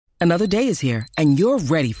Another day is here, and you're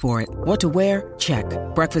ready for it. What to wear? Check.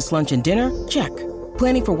 Breakfast, lunch, and dinner? Check.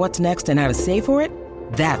 Planning for what's next and how to save for it?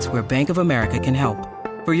 That's where Bank of America can help.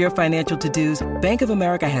 For your financial to-dos, Bank of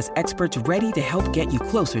America has experts ready to help get you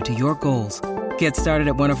closer to your goals. Get started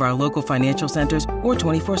at one of our local financial centers or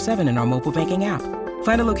 24/7 in our mobile banking app.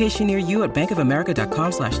 Find a location near you at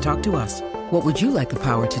bankofamerica.com/talktous. What would you like the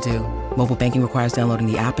power to do? Mobile banking requires downloading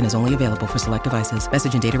the app and is only available for select devices.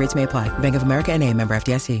 Message and data rates may apply. Bank of America N.A., member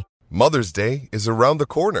FDIC. Mother's Day is around the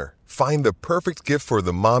corner. Find the perfect gift for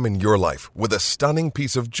the mom in your life with a stunning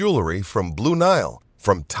piece of jewelry from Blue Nile.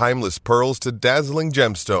 From timeless pearls to dazzling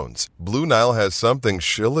gemstones, Blue Nile has something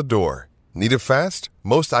she'll adore. Need it fast?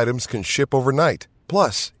 Most items can ship overnight.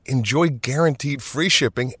 Plus, enjoy guaranteed free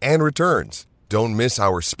shipping and returns. Don't miss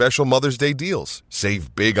our special Mother's Day deals.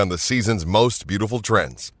 Save big on the season's most beautiful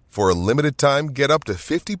trends. For a limited time, get up to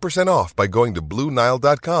 50% off by going to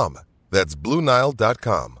BlueNile.com. That's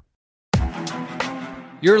BlueNile.com.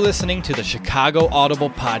 You're listening to the Chicago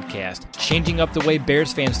Audible podcast, changing up the way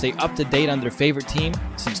Bears fans stay up to date on their favorite team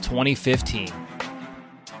since 2015.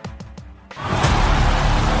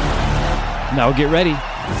 Now get ready,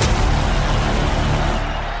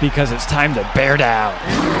 because it's time to bear down.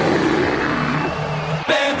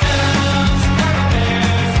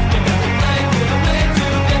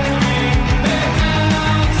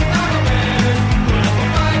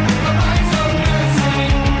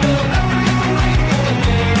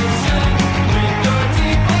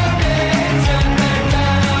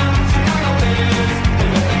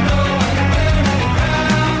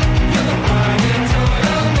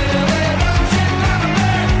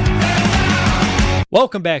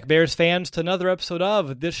 Welcome back, Bears fans, to another episode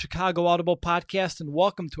of this Chicago Audible podcast, and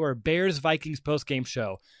welcome to our Bears-Vikings Postgame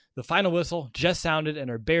Show. The final whistle just sounded, and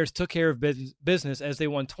our Bears took care of business as they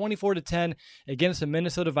won 24-10 against the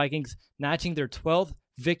Minnesota Vikings, notching their 12th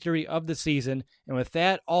victory of the season. And with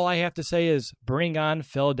that, all I have to say is bring on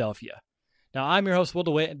Philadelphia. Now, I'm your host, Will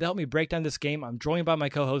DeWitt, and to help me break down this game, I'm joined by my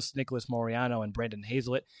co-hosts Nicholas Moriano and Brandon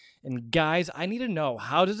Hazlett. And guys, I need to know,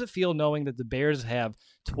 how does it feel knowing that the Bears have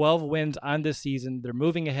 12 wins on this season? They're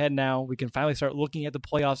moving ahead now. We can finally start looking at the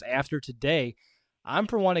playoffs after today. I'm,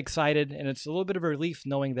 for one, excited, and it's a little bit of a relief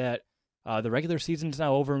knowing that the regular season is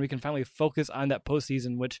now over and we can finally focus on that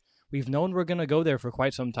postseason, which we've known we're going to go there for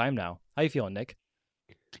quite some time now. How you feeling, Nick?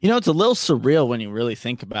 You know, it's a little surreal when you really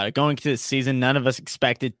think about it. Going into this season, none of us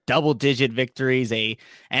expected double-digit victories, a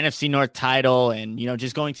NFC North title, and,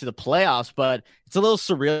 just going to the playoffs. But it's a little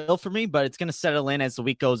surreal for me, but it's going to settle in as the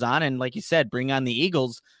week goes on. And like you said, bring on the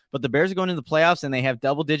Eagles. But the Bears are going into the playoffs, and they have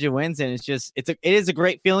double-digit wins, and it is a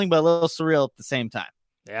great feeling, but a little surreal at the same time.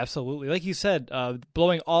 Absolutely. Like you said,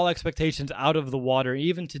 blowing all expectations out of the water,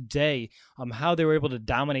 even today, how they were able to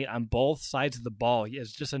dominate on both sides of the ball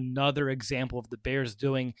is just another example of the Bears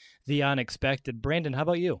doing the unexpected. Brandon, how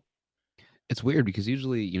about you? It's weird because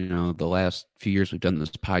usually, the last few years we've done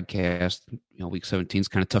this podcast, week 17 is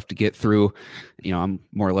kind of tough to get through. I'm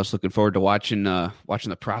more or less looking forward to watching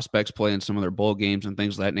the prospects play in some of their bowl games and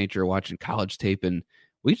things of that nature, watching college tape, and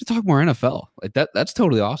we get to talk more NFL. Like that's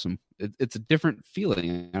totally awesome. It's a different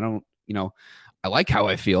feeling. I like how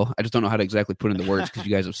I feel. I just don't know how to exactly put into words because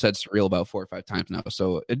you guys have said surreal about 4 or 5 times now.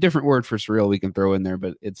 So a different word for surreal we can throw in there,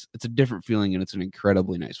 but it's a different feeling, and it's an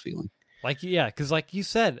incredibly nice feeling. Because like you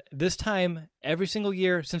said, this time, every single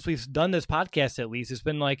year since we've done this podcast, at least, it's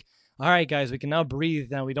been like, all right, guys, we can now breathe.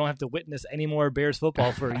 Now we don't have to witness any more Bears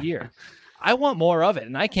football for a year. I want more of it,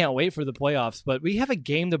 and I can't wait for the playoffs. But we have a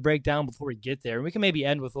game to break down before we get there, and we can maybe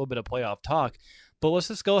end with a little bit of playoff talk. But let's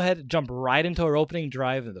just go ahead and jump right into our opening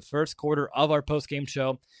drive in the first quarter of our post-game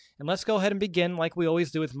show. And let's go ahead and begin like we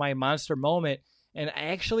always do with my monster moment. And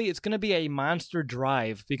actually, it's going to be a monster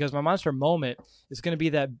drive because my monster moment is going to be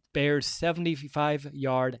that Bears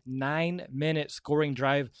 75-yard, 9-minute scoring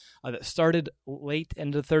drive that started late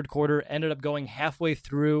in the third quarter, ended up going halfway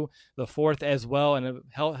through the fourth as well, and it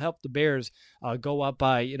helped the Bears go up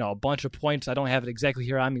by a bunch of points. I don't have it exactly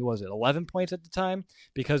here on me. Was it 11 points at the time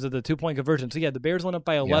because of the 2-point conversion? So yeah, the Bears went up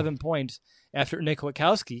by 11 points after Nick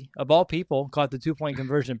Witkowski, of all people, caught the 2-point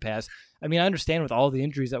conversion pass. I mean, I understand with all the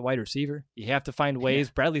injuries at wide receiver, you have to find ways.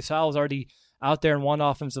 Yeah. Bradley Sowell's already out there in one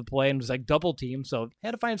offensive play and was like double team, so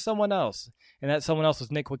had to find someone else. And that someone else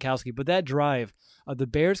was Nick Witkowski. But that drive, the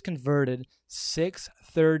Bears converted 6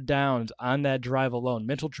 third downs on that drive alone.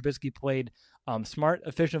 Mitchell Trubisky played smart,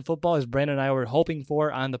 efficient football, as Brandon and I were hoping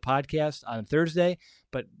for on the podcast on Thursday.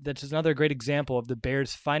 But that's just another great example of the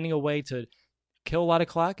Bears finding a way to kill a lot of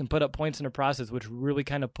clock and put up points in the process, which really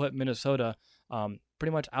kind of put Minnesota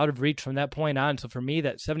pretty much out of reach from that point on. So for me,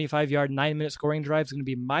 that 75-yard, 9-minute scoring drive is going to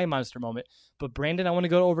be my monster moment. But Brandon, I want to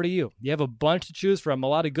go over to you. You have a bunch to choose from, a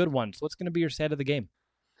lot of good ones. What's going to be your stat of the game?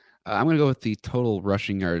 I'm going to go with the total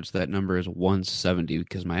rushing yards. That number is 170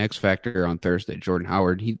 because my X factor on Thursday, Jordan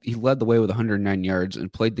Howard, he led the way with 109 yards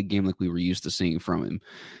and played the game like we were used to seeing from him.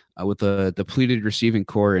 With a depleted receiving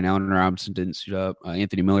core and Allen Robinson didn't suit up.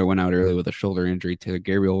 Anthony Miller went out early with a shoulder injury. Taylor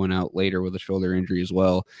Gabriel went out later with a shoulder injury as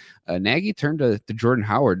well. Nagy turned to Jordan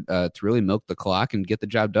Howard to really milk the clock and get the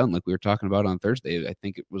job done like we were talking about on Thursday. I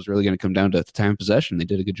think it was really going to come down to the time of possession. They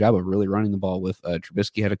did a good job of really running the ball with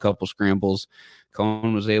Trubisky had a couple scrambles.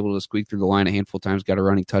 Cohen was able to squeak through the line a handful of times, got a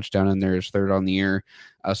running touchdown in there, his third on the year.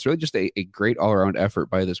 So really just a great all-around effort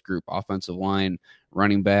by this group, offensive line,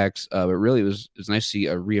 running backs. But really it was nice to see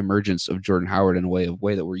a reemergence of Jordan Howard in a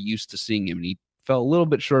way that we're used to seeing him. And he fell a little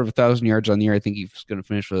bit short of 1,000 yards on the year. I think he's going to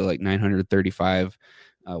finish with like 935.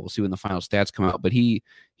 We'll see when the final stats come out. But he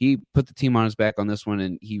put the team on his back on this one,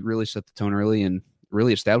 and he really set the tone early and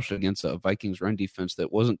really established it against a Vikings run defense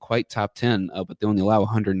that wasn't quite top 10, but they only allow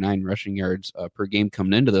 109 rushing yards per game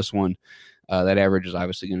coming into this one. That average is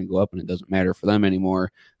obviously going to go up, and it doesn't matter for them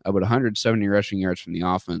anymore. But 170 rushing yards from the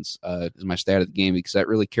offense is my stat of the game because that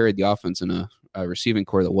really carried the offense in a receiving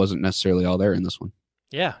core that wasn't necessarily all there in this one.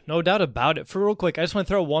 Yeah, no doubt about it. For real quick, I just want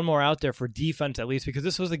to throw one more out there for defense at least, because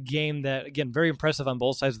this was a game that, again, very impressive on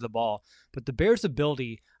both sides of the ball. But the Bears'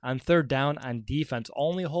 ability on third down on defense,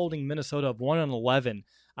 only holding Minnesota of 1-11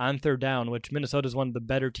 on third down, which Minnesota is one of the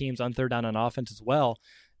better teams on third down on offense as well.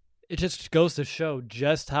 It just goes to show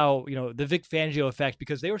just how, the Vic Fangio effect,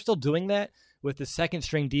 because they were still doing that with the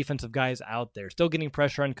second-string defensive guys out there, still getting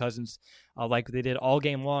pressure on Cousins like they did all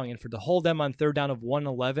game long. And to hold them on third down of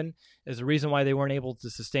 1-11 is the reason why they weren't able to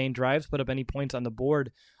sustain drives, put up any points on the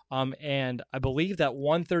board. And I believe that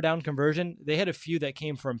one third down conversion, they had a few that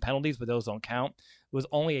came from penalties, but those don't count. It was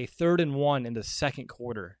only a 3rd and 1 in the second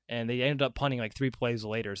quarter, and they ended up punting like 3 plays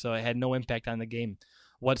later, so it had no impact on the game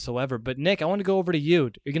whatsoever. But Nick, I want to go over to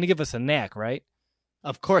you. You're going to give us a knack, right?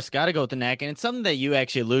 Of course, got to go with the knack. And it's something that you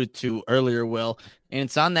actually alluded to earlier, Will. And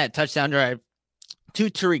it's on that touchdown drive to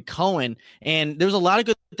Tariq Cohen. And there's a lot of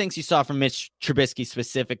good things you saw from Mitch Trubisky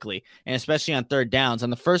specifically, and especially on third downs. On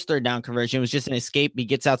the first third down conversion, it was just an escape. He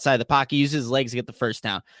gets outside the pocket, uses his legs to get the first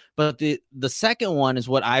down. But the second one is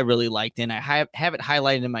what I really liked, and I have it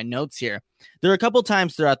highlighted in my notes here. There were a couple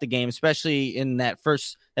times throughout the game, especially in that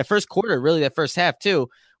first quarter, really that first half too,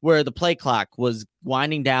 where the play clock was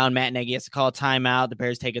winding down. Matt Nagy has to call a timeout. The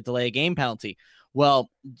Bears take a delay game penalty. Well,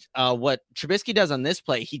 what Trubisky does on this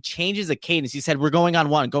play, he changes the cadence. He said, we're going on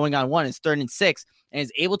one. It's 3rd and 6, and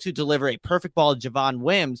is able to deliver a perfect ball to Javon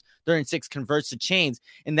Wims. 3rd and 6 converts to chains.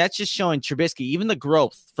 And that's just showing Trubisky, even the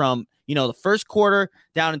growth from, the first quarter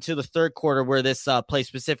down into the third quarter where this play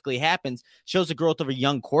specifically happens, shows the growth of a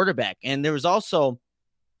young quarterback. And there was also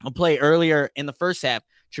a play earlier in the first half.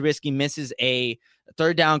 Trubisky misses a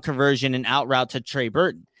third down conversion and out route to Trey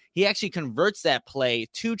Burton. He actually converts that play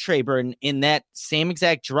to Trey Burton in that same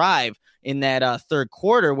exact drive in that third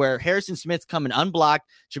quarter where Harrison Smith's coming unblocked.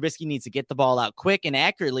 Trubisky needs to get the ball out quick and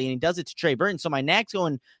accurately, and he does it to Trey Burton. So my knack's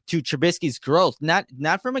going to Trubisky's growth, not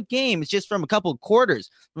from a game. It's just from a couple of quarters,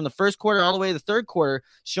 from the first quarter all the way to the third quarter,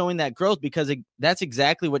 showing that growth, because that's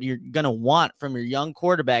exactly what you're going to want from your young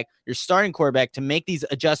quarterback, your starting quarterback, to make these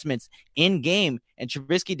adjustments in game. And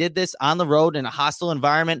Trubisky did this on the road in a hostile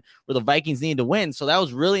environment where the Vikings needed to win. So that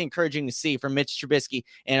was really encouraging to see from Mitch Trubisky.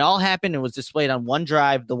 And it all happened and was displayed on one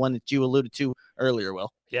drive, the one that you alluded to earlier,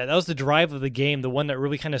 Will. Yeah, that was the drive of the game, the one that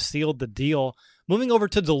really kind of sealed the deal. Moving over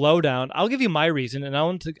to the lowdown, I'll give you my reason, and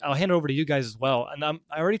I'll hand it over to you guys as well. And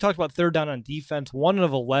I already talked about third down on defense, 1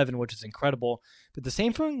 of 11, which is incredible. But the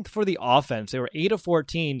same thing for the offense. They were 8 of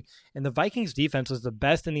 14, and the Vikings defense was the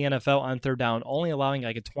best in the NFL on third down, only allowing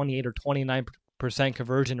like a 28 or 29%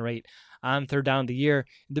 conversion rate on third down of the year.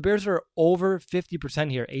 The Bears are over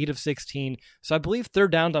 50% here, 8 of 16. So I believe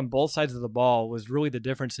third downs on both sides of the ball was really the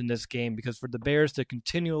difference in this game, because for the Bears to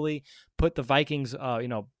continually put the Vikings,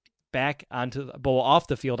 back onto the ball off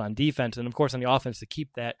the field on defense, and of course on the offense to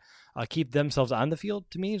keep themselves on the field,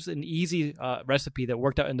 to me is an easy recipe that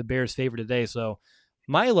worked out in the Bears' favor today. So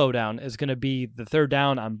my lowdown is going to be the third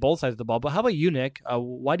down on both sides of the ball. But how about you, Nick?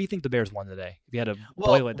 Why do you think the Bears won today, if you had to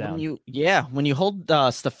boil it down? When you hold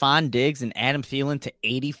Stephon Diggs and Adam Thielen to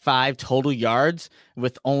 85 total yards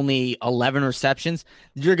with only 11 receptions,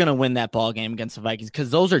 you're going to win that ball game against the Vikings, because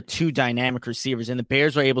those are two dynamic receivers, and the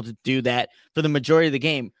Bears were able to do that for the majority of the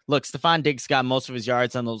game. Look, Stephon Diggs got most of his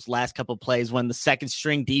yards on those last couple of plays when the second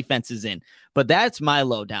string defense is in. But that's my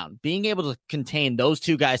lowdown. Being able to contain those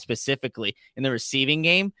two guys specifically in the receiving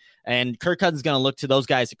passing game. And Kirk Cousins is going to look to those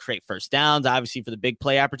guys to create first downs, obviously for the big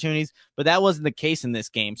play opportunities, but that wasn't the case in this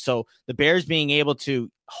game. So the Bears being able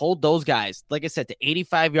to hold those guys, like I said, to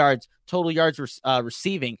 85 yards, total yards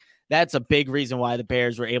receiving, that's a big reason why the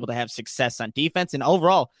Bears were able to have success on defense and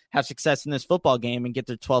overall have success in this football game and get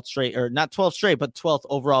their 12th straight, or not 12th straight, but 12th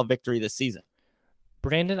overall victory this season.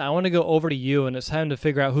 Brandon, I want to go over to you, and it's time to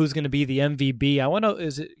figure out who's going to be the MVP. I want to,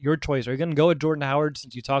 is it your choice? Are you going to go with Jordan Howard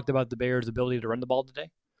since you talked about the Bears' ability to run the ball today?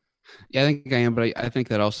 Yeah, I think I am, but I think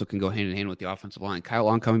that also can go hand in hand with the offensive line. Kyle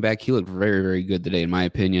Long coming back, he looked very, very good today, in my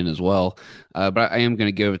opinion, as well. But I am going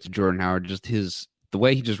to give it to Jordan Howard. Just the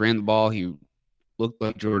way he just ran the ball, he looked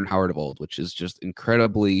like Jordan Howard of old, which is just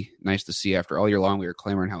incredibly nice to see. After all year long, we were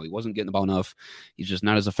clamoring how he wasn't getting the ball enough. He's just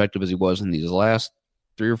not as effective as he was in these last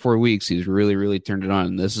 3 or 4 weeks. He's really, really turned it on,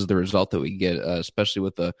 and this is the result that we get, especially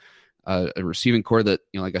with a receiving core that,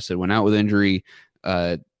 like I said, went out with injury.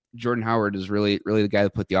 Jordan Howard is really, really the guy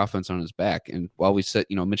that put the offense on his back. And while we said,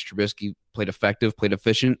 Mitch Trubisky played effective, played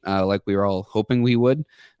efficient, like we were all hoping we would,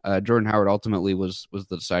 Jordan Howard ultimately was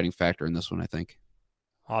the deciding factor in this one, I think.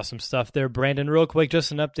 Awesome stuff there, Brandon. Real quick,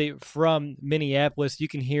 just an update from Minneapolis. You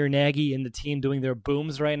can hear Nagy and the team doing their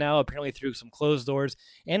booms right now, apparently through some closed doors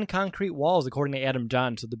and concrete walls, according to Adam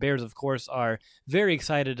John. So the Bears, of course, are very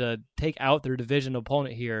excited to take out their division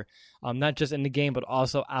opponent here, not just in the game, but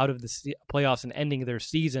also out of the playoffs and ending their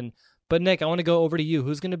season. But, Nick, I want to go over to you.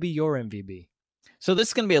 Who's going to be your MVP? So this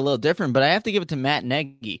is going to be a little different, but I have to give it to Matt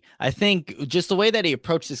Nagy. I think just the way that he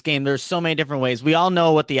approached this game, there's so many different ways. We all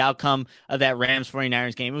know what the outcome of that Rams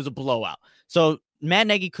 49ers game. It was a blowout. So Matt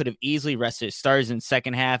Nagy could have easily rested his stars in the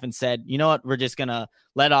second half and said, you know what, we're just going to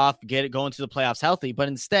let off, go into the playoffs healthy. But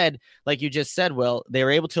instead, like you just said, Will, they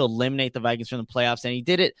were able to eliminate the Vikings from the playoffs. And he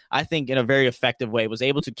did it, I think, in a very effective way, was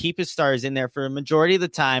able to keep his stars in there for a majority of the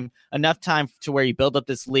time, enough time to where you build up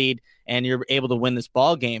this lead and you're able to win this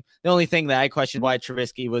ball game. The only thing that I questioned why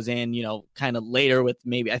Trubisky was in, kind of later with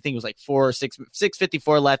maybe, I think it was like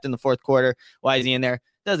 6:54 left in the fourth quarter. Why is he in there?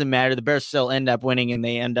 Doesn't matter. The Bears still end up winning, and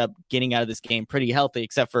they end up getting out of this game pretty healthy,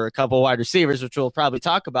 except for a couple of wide receivers, which we'll probably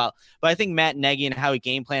talk about. But I think Matt Nagy and how he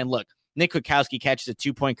game plan. Look, Nick Kwiatkowski catches a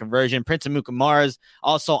 2-point conversion. Prince Amukamara's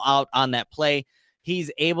also out on that play.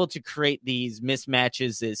 He's able to create these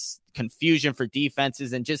mismatches, this confusion for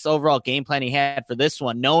defenses, and just overall game plan he had for this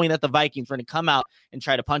one, knowing that the Vikings were going to come out and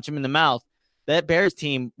try to punch him in the mouth. That Bears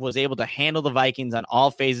team was able to handle the Vikings on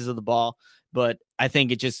all phases of the ball. But I think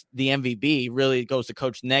the MVP really goes to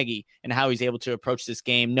Coach Nagy and how he's able to approach this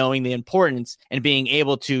game, knowing the importance and being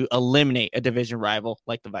able to eliminate a division rival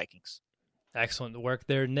like the Vikings. Excellent work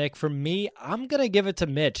there, Nick. For me, I'm going to give it to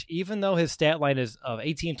Mitch, even though his stat line is of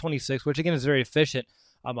 18-26, which again is very efficient.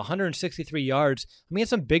 163 yards. He had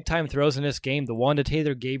some big-time throws in this game. The one to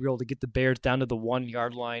Taylor Gabriel to get the Bears down to the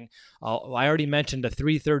 1-yard line. I already mentioned the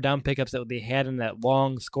 3 third-down pickups that they had in that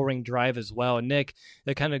long scoring drive as well. And Nick,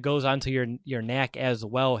 that kind of goes on to your knack as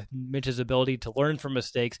well. Mitch's ability to learn from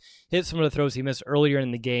mistakes, hit some of the throws he missed earlier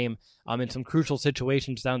in the game in some crucial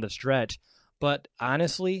situations down the stretch. But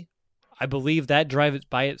honestly, I believe that drive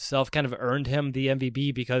by itself kind of earned him the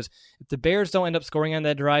MVP, because if the Bears don't end up scoring on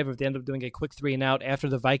that drive, or if they end up doing a quick 3-and-out after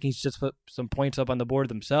the Vikings just put some points up on the board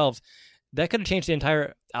themselves, that could have changed the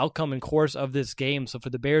entire outcome and course of this game. So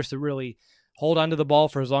for the Bears to really hold on to the ball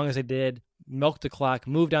for as long as they did, milk the clock,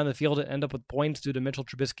 move down the field, and end up with points due to Mitchell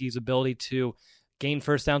Trubisky's ability to gain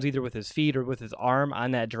first downs either with his feet or with his arm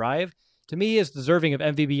on that drive, to me is deserving of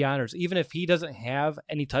MVP honors. Even if he doesn't have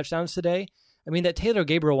any touchdowns today, that Taylor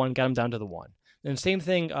Gabriel one got him down to the 1. And same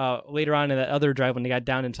thing later on in that other drive when they got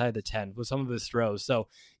down inside the 10 with some of his throws. So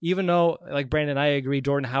even though, like Brandon, I agree,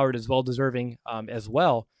 Jordan Howard is well-deserving as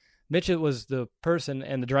well, Mitch was the person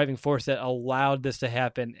and the driving force that allowed this to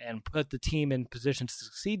happen and put the team in position to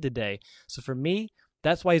succeed today. So for me,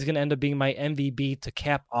 that's why he's going to end up being my MVP to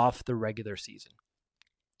cap off the regular season.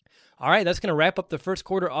 All right, that's going to wrap up the first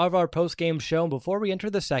quarter of our post-game show. And before we enter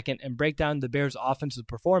the second and break down the Bears' offensive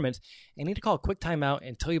performance, I need to call a quick timeout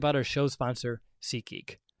and tell you about our show sponsor,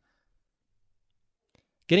 SeatGeek.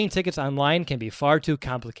 Getting tickets online can be far too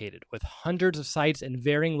complicated. With hundreds of sites and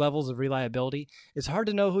varying levels of reliability, it's hard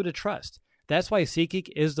to know who to trust. That's why SeatGeek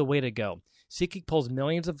is the way to go. SeatGeek pulls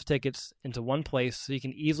millions of tickets into one place so you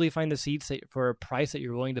can easily find the seats for a price that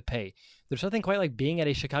you're willing to pay. There's nothing quite like being at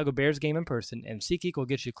a Chicago Bears game in person, and SeatGeek will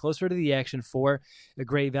get you closer to the action for a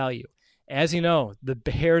great value. As you know, the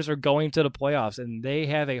Bears are going to the playoffs, and they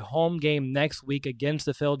have a home game next week against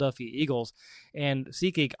the Philadelphia Eagles. And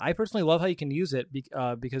SeatGeek, I personally love how you can use it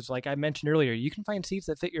because, like I mentioned earlier, you can find seats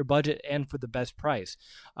that fit your budget and for the best price.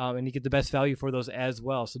 And you get the best value for those as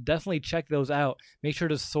well. So definitely check those out. Make sure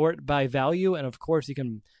to sort by value. And, of course, you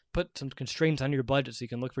can put some constraints on your budget so you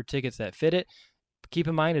can look for tickets that fit it. Keep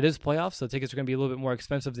in mind, it is playoffs, so tickets are going to be a little bit more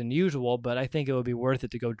expensive than usual, but I think it would be worth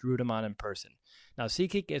it to go root them on in person. Now,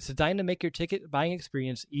 SeatGeek is designed to make your ticket buying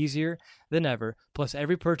experience easier than ever. Plus,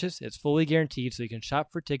 every purchase is fully guaranteed, so you can shop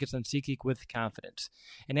for tickets on SeatGeek with confidence.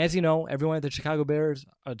 And as you know, everyone at the Chicago Bears,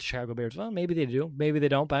 well, maybe they do, maybe they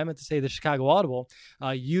don't, but I meant to say the Chicago Audible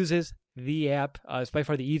uses the app. It's by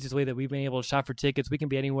far the easiest way that we've been able to shop for tickets. We can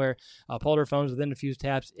be anywhere, pull out our phones within a few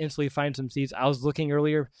taps, instantly find some seats. I was looking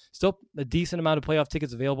earlier, still a decent amount of playoff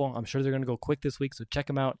tickets available. I'm sure they're going to go quick this week, so check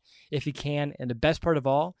them out if you can. And the best part of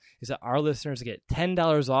all is that our listeners get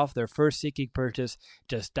 $10 off their first SeatGeek purchase.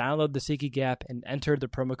 Just download the SeatGeek app and enter the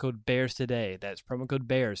promo code BEARS today. That's promo code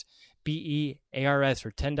BEARS, BEARS,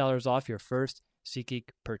 for $10 off your first SeatGeek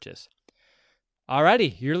purchase.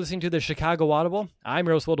 Alrighty, you're listening to the Chicago Audible. I'm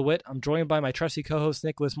Rosewell DeWitt. I'm joined by my trusty co-hosts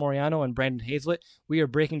Nicholas Moriano and Brandon Hazlett. We are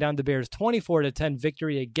breaking down the Bears' 24-10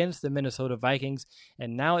 victory against the Minnesota Vikings.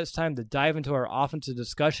 And now it's time to dive into our offensive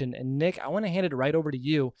discussion. And Nick, I want to hand it right over to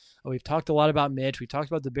you. We've talked a lot about Mitch. We talked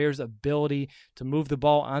about the Bears' ability to move the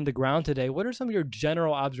ball on the ground today. What are some of your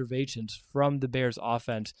general observations from the Bears'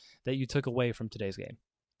 offense that you took away from today's game?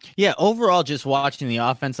 Yeah, overall, just watching the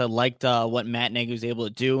offense, I liked what Matt Nagy was able to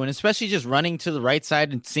do, and especially just running to the right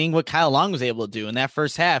side and seeing what Kyle Long was able to do. In that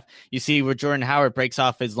first half, you see where Jordan Howard breaks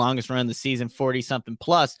off his longest run of the season, 40-something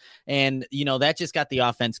plus, and, that just got the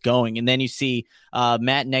offense going. And then you see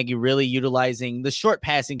Matt Nagy really utilizing the short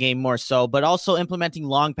passing game more so, but also implementing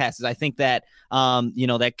long passes. I think that,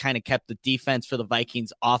 that kind of kept the defense for the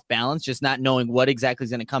Vikings off balance, just not knowing what exactly is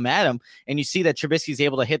going to come at him. And you see that Trubisky is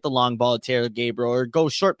able to hit the long ball at Taylor Gabriel or go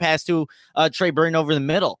short pass to Trey Burton over the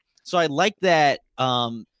middle. So I like that,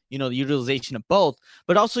 the utilization of both,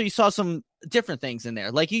 but also you saw some different things in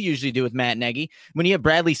there, like you usually do with Matt Nagy. When you have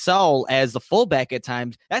Bradley Sowell as the fullback at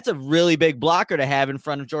times, that's a really big blocker to have in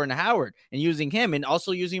front of Jordan Howard, and using him and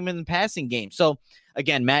also using him in the passing game. So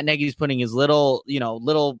again, Matt Nagy's putting his little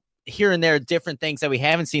here and there different things that we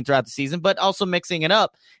haven't seen throughout the season, but also mixing it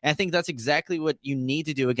up. And I think that's exactly what you need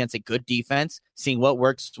to do against a good defense, seeing what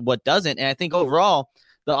works, what doesn't. And I think overall,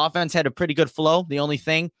 the offense had a pretty good flow. The only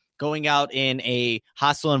thing, going out in a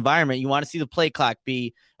hostile environment, you want to see the play clock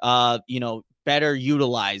be, better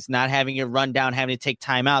utilized, not having it run down, having to take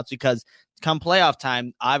timeouts, because come playoff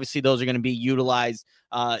time, obviously those are going to be utilized,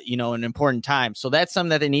 in important time. So that's something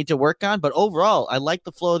that they need to work on. But overall, I like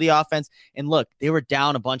the flow of the offense. And look, they were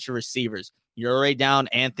down a bunch of receivers. You're already down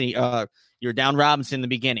you're down Robinson in the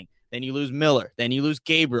beginning. Then you lose Miller. Then you lose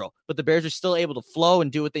Gabriel. But the Bears are still able to flow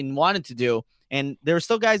and do what they wanted to do. And there were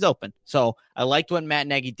still guys open. So I liked what Matt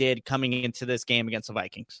Nagy did coming into this game against the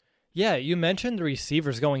Vikings. Yeah, you mentioned the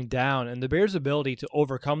receivers going down, and the Bears' ability to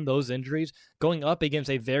overcome those injuries going up against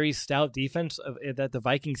a very stout defense that the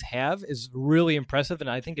Vikings have is really impressive, and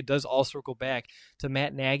I think it does all circle back to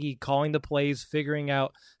Matt Nagy calling the plays, figuring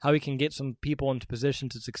out how he can get some people into position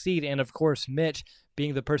to succeed, and of course Mitch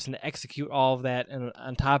being the person to execute all of that. And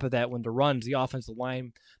on top of that, when the runs, the offensive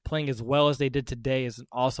line playing as well as they did today is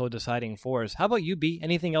also a deciding force. How about you, B?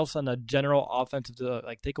 Anything else on the general offensive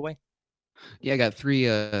takeaway? Yeah, I got three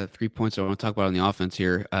points I want to talk about on the offense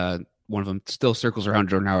here. One of them still circles around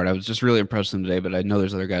Jordan Howard. I was just really impressed with him today, but I know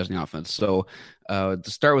there's other guys in the offense. So to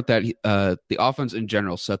start with that, the offense in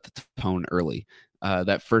general set the tone early.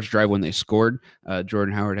 That first drive when they scored,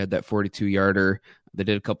 Jordan Howard had that 42-yarder. They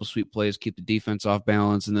did a couple sweet plays, keep the defense off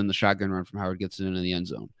balance, and then the shotgun run from Howard gets it into the end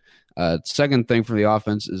zone. Second thing for the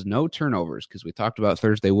offense is no turnovers, because we talked about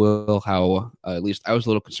Thursday, how at least I was a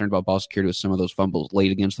little concerned about ball security with some of those fumbles late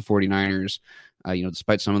against the 49ers.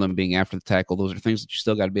 Despite some of them being after the tackle, those are things that you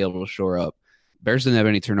still got to be able to shore up. Bears didn't have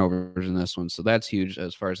any turnovers in this one, so that's huge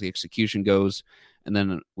as far as the execution goes. And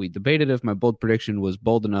then we debated if my bold prediction was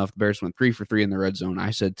bold enough. The Bears went 3 for 3 in the red zone.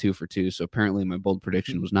 I said 2 for 2, so apparently my bold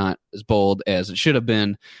prediction was not as bold as it should have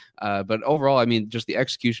been. But overall, I mean, just the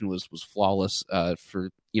execution was flawless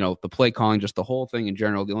for, the play calling, just the whole thing in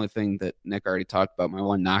general. The only thing that Nick already talked about, my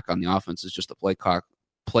one knock on the offense, is just the play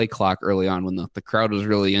clock early on when the crowd was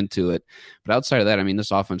really into it. But outside of that, I mean,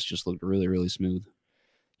 this offense just looked really, really smooth.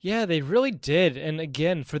 Yeah, they really did. And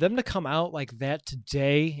again, for them to come out like that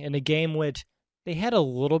today in a game which they had a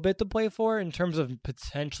little bit to play for in terms of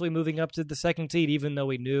potentially moving up to the second seed, even though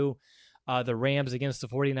we knew the Rams against the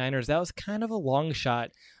 49ers, that was kind of a long shot.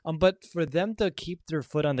 But for them to keep their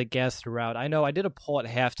foot on the gas throughout, I know I did a poll at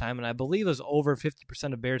halftime, and I believe it was over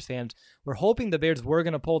 50% of Bears fans were hoping the Bears were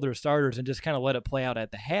going to pull their starters and just kind of let it play out at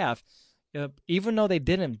the half. Even though they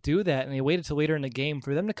didn't do that and they waited till later in the game,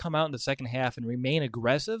 for them to come out in the second half and remain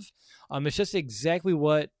aggressive, it's just exactly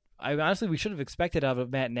what honestly, we should have expected out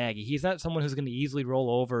of Matt Nagy. He's not someone who's going to easily roll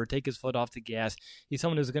over or take his foot off the gas. He's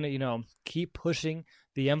someone who's going to, keep pushing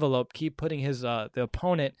the envelope, keep putting his the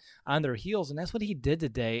opponent on their heels, and that's what he did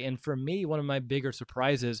today. And for me, one of my bigger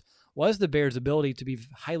surprises was the Bears' ability to be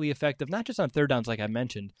highly effective, not just on third downs like I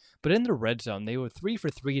mentioned, but in the red zone. They were 3 for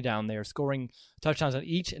 3 down there, scoring touchdowns on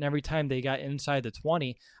each and every time they got inside the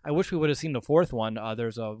 20. I wish we would have seen the fourth one.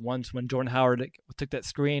 There's once when Jordan Howard took that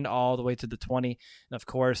screen all the way to the 20, and of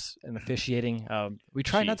course, in officiating, we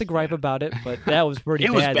try not to gripe about it, but that was pretty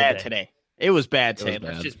bad. It was bad today. It was bad today.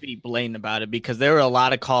 Let's just be blatant about it, because there were a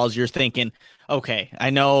lot of calls you're thinking, okay,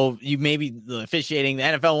 I know you maybe the officiating, the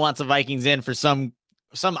NFL wants the Vikings in for some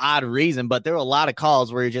odd reason, but there were a lot of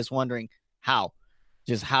calls where you're just wondering how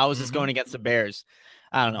is this going against the Bears?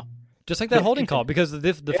 I don't know. Just like that holding call, because the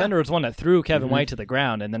defender was one that threw Kevin White to the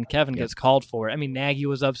ground, and then Kevin gets called for it. I mean, Nagy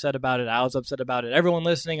was upset about it. I was upset about it. Everyone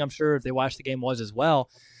listening, I'm sure, if they watched the game, was as well.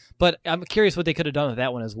 But I'm curious what they could have done with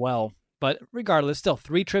that one as well. But regardless, still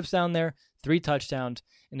 3 trips down there, 3 touchdowns.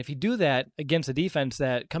 And if you do that against a defense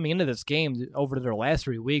that coming into this game over their last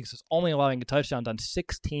 3 weeks is only allowing a touchdown on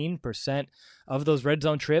 16% of those red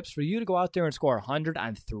zone trips, for you to go out there and score 100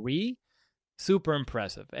 on 3, super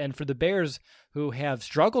impressive. And for the Bears, who have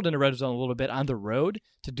struggled in the red zone a little bit on the road,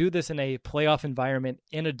 to do this in a playoff environment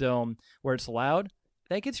in a dome where it's loud,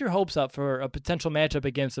 that gets your hopes up for a potential matchup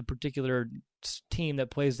against a particular team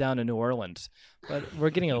that plays down in New Orleans. But we're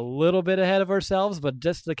getting a little bit ahead of ourselves, but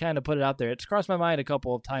just to kind of put it out there, it's crossed my mind a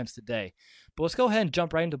couple of times today. But let's go ahead and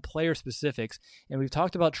jump right into player specifics. And we've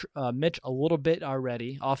talked about Mitch a little bit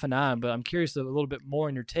already, off and on, but I'm curious a little bit more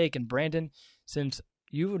in your take. And Brandon, since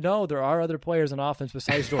there are other players on offense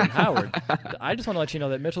besides Jordan Howard, I just want to let you know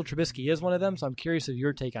that Mitchell Trubisky is one of them, so I'm curious of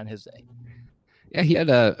your take on his day. Yeah, he had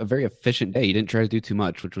a very efficient day. He didn't try to do too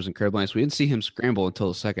much, which was incredibly nice. We didn't see him scramble until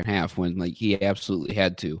the second half when he absolutely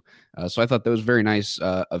had to. So I thought that was very nice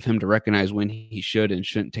of him to recognize when he should and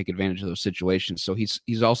shouldn't take advantage of those situations. So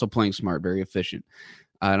he's also playing smart, very efficient.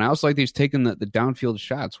 And I also like that he's taking the downfield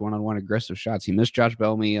shots, one-on-one aggressive shots. He missed Josh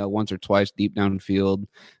Bellamy once or twice deep downfield.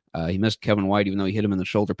 He missed Kevin White, even though he hit him in the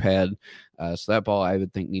shoulder pad. So that ball, I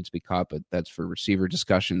would think, needs to be caught, but that's for receiver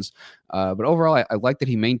discussions. But overall, I like that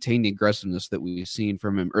he maintained the aggressiveness that we've seen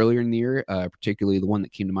from him earlier in the year, particularly the one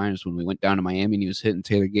that came to mind is when we went down to Miami and he was hitting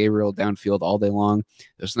Taylor Gabriel downfield all day long.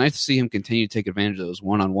 It was nice to see him continue to take advantage of those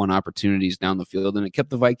one-on-one opportunities down the field, and it kept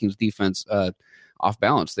the Vikings defense off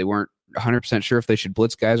balance. They weren't 100% sure if they should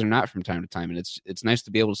blitz guys or not from time to time, and it's nice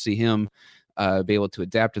to be able to see him be able to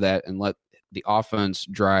adapt to that and let the offense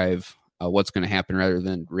drive what's going to happen rather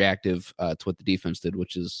than reactive to what the defense did,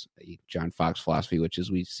 which is a John Fox philosophy, which,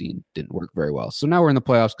 as we've seen, didn't work very well. So now we're in the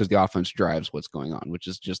playoffs because the offense drives what's going on, which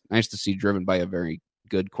is just nice to see, driven by a very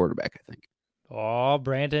good quarterback, I think. Oh,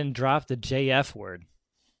 Brandon dropped the JF word.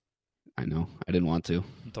 I know. I didn't want to.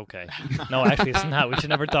 It's okay. No, actually, it's not. We should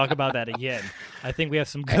never talk about that again. I think we have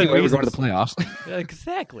some good anyway, reasons. We're going to the playoffs.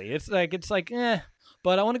 Exactly. It's like,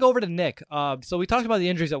 But I want to go over to Nick. So we talked about the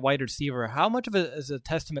injuries at wide receiver. How much of it is a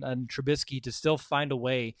testament on Trubisky to still find a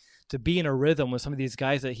way to be in a rhythm with some of these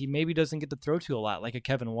guys that he maybe doesn't get to throw to a lot, like a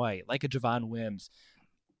Kevin White, like a Javon Wims?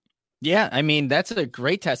 Yeah, I mean, that's a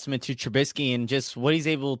great testament to Trubisky and just what he's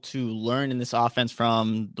able to learn in this offense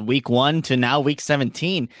from the week 1 to now week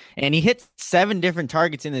 17. And he hit 7 different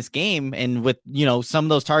targets in this game, and with, some of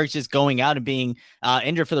those targets just going out and being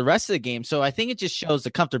injured for the rest of the game. So I think it just shows the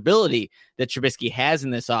comfortability that Trubisky has in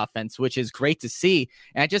this offense, which is great to see.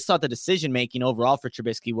 And I just thought the decision-making overall for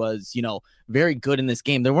Trubisky was, very good in this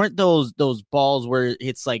game. There weren't those balls where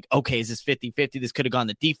it's like, okay, is this 50-50? This could have gone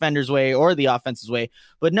the defender's way or the offense's way.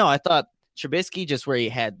 But no, I thought Trubisky, just where he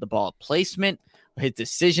had the ball placement, his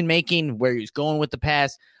decision-making, where he was going with the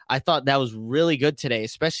pass, I thought that was really good today,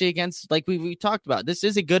 especially against, like we talked about, this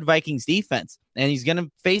is a good Vikings defense, and he's going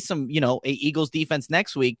to face some, a Eagles defense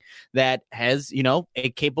next week that has, a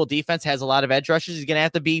capable defense, has a lot of edge rushers. He's going to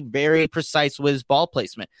have to be very precise with his ball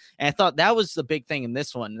placement. And I thought that was the big thing in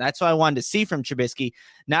this one. That's what I wanted to see from Trubisky,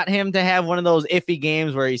 not him to have one of those iffy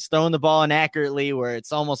games where he's throwing the ball inaccurately, where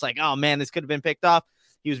it's almost like, oh man, this could have been picked off.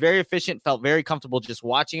 He was very efficient, felt very comfortable just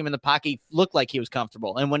watching him in the pocket. He looked like he was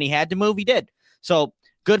comfortable. And when he had to move, he did. So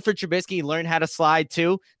good for Trubisky. He learned how to slide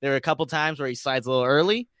too. There were a couple times where he slides a little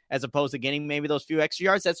early as opposed to getting maybe those few extra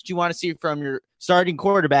yards. That's what you want to see from your starting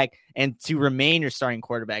quarterback and to remain your starting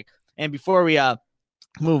quarterback. And before we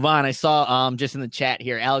move on, I saw just in the chat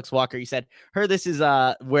here, Alex Walker, he said, heard this is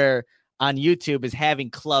where on YouTube is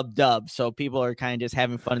having club dub. So people are kind of just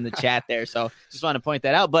having fun in the chat there. So just want to point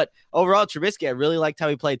that out. But overall, Trubisky, I really liked how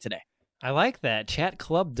he played today. I like that. Chat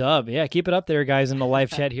Club Dub. Yeah, keep it up there, guys, in the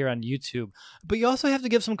live chat here on YouTube. But you also have to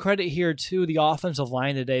give some credit here to the offensive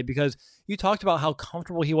line today, because you talked about how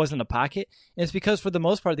comfortable he was in the pocket. And it's because, for the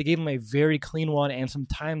most part, they gave him a very clean one and some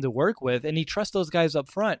time to work with, and he trusts those guys up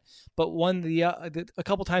front. But when a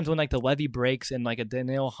couple times when like the Levy breaks and like a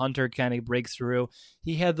Danielle Hunter kind of breaks through,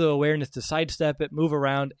 he had the awareness to sidestep it, move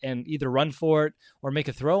around, and either run for it or make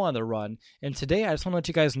a throw on the run. And today, I just want to let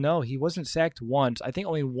you guys know, he wasn't sacked once. I think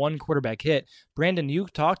only one quarterback hit. Brandon, you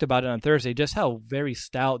talked about it on Thursday, just how very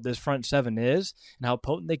stout this front seven is and how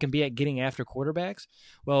potent they can be at getting after quarterbacks.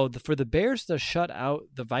 Well, for the Bears to shut out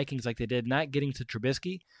the Vikings like they did, not getting to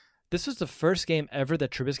Trubisky, this was the first game ever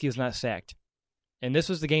that Trubisky was not sacked. And this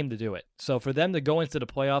was the game to do it. So for them to go into the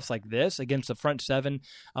playoffs like this against the front seven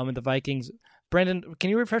and the Vikings, Brandon, can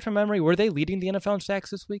you refresh my memory? Were they leading the NFL in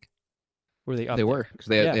sacks this week? Were they up? They were, because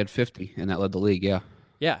they had 50, and that led the league, yeah.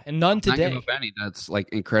 Yeah, and none today. Not giving up any. That's like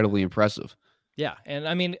incredibly impressive. Yeah, and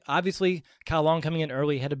I mean, obviously, Kyle Long coming in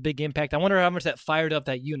early had a big impact. I wonder how much that fired up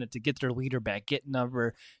that unit to get their leader back, get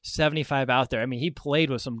number 75 out there. I mean, he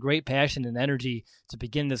played with some great passion and energy to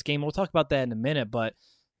begin this game. We'll talk about that in a minute, but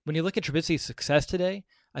when you look at Trubisky's success today,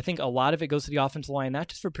 I think a lot of it goes to the offensive line, not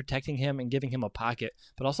just for protecting him and giving him a pocket,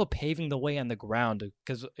 but also paving the way on the ground.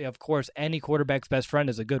 Because, of course, any quarterback's best friend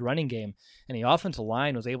is a good running game, and the offensive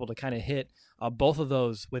line was able to kind of hit both of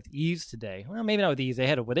those with ease today. Well, maybe not with ease. They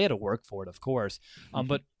had to work for it, of course.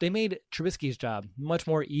 But they made Trubisky's job much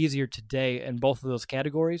more easier today in both of those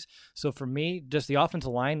categories. So for me, just the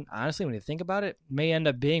offensive line, honestly, when you think about it, may end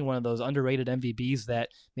up being one of those underrated MVPs that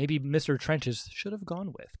maybe Mr. Trenches should have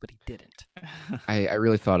gone with, but he didn't. I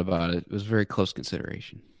really thought about it. It was very close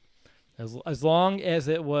consideration. As long as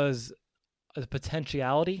it was a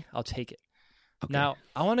potentiality, I'll take it. Okay. Now,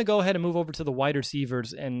 I want to go ahead and move over to the wide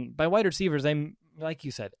receivers. And by wide receivers, I'm, like you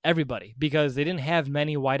said, everybody, because they didn't have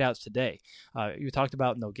many wideouts today. You talked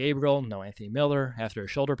about no Gabriel, no Anthony Miller after his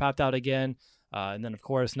shoulder popped out again. And then, of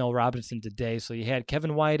course, no Robinson today. So you had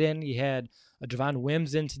Kevin White in. You had Javon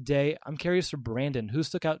Wims in today. I'm curious for Brandon, who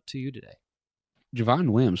stuck out to you today? Javon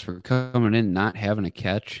Wims, for coming in not having a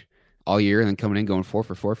catch all year and then coming in going 4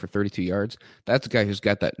 for 4 for 32 yards. That's a guy who's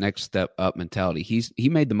got that next step up mentality. He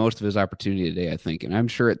made the most of his opportunity today, I think. And I'm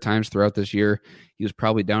sure at times throughout this year, he was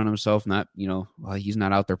probably down on himself, not, he's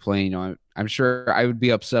not out there playing. I'm sure I would be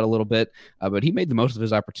upset a little bit, but he made the most of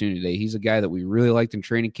his opportunity today. He's a guy that we really liked in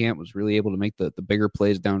training camp, was really able to make the bigger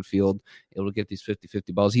plays downfield, able to get these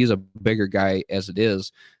 50-50 balls. He's a bigger guy as it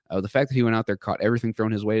is. The fact that he went out there, caught everything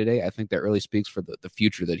thrown his way today, I think that really speaks for the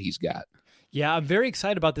future that he's got. Yeah, I'm very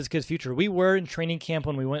excited about this kid's future. We were in training camp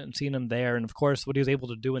when we went and seen him there, and of course, what he was able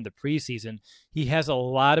to do in the preseason. He has a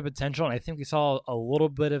lot of potential, and I think we saw a little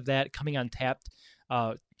bit of that coming untapped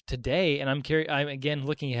today. And I'm curious. I'm again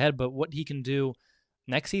looking ahead, but what he can do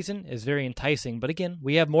next season is very enticing. But again,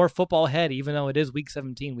 we have more football ahead, even though it is Week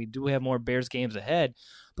 17. We do have more Bears games ahead.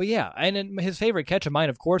 But yeah, and his favorite catch of mine,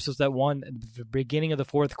 of course, was that one at the beginning of the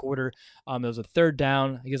fourth quarter. It was a third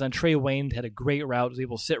down. He was on Trey Wayne, had a great route, was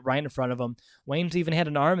able to sit right in front of him. Wayne's even had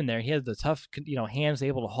an arm in there. He had the tough, hands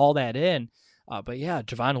able to haul that in. But yeah,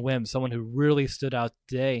 Javon Wims, someone who really stood out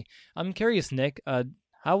today. I'm curious, Nick,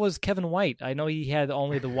 how was Kevin White? I know he had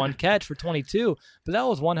only the one catch for 22, but that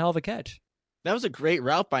was one hell of a catch. That was a great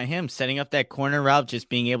route by him, setting up that corner route, just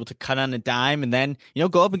being able to cut on a dime and then,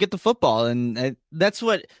 go up and get the football. And that's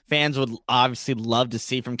what fans would obviously love to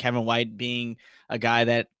see from Kevin White, being a guy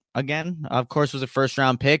that, again, of course, was a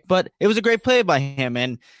first-round pick. But it was a great play by him,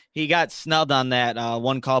 and he got snubbed on that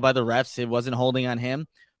one call by the refs. It wasn't holding on him.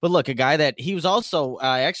 But look, a guy that he was also,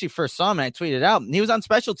 I actually first saw him and I tweeted out, he was on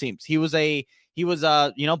special teams. He was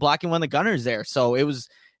blocking one of the gunners there. So it was,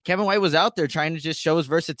 Kevin White was out there trying to just show his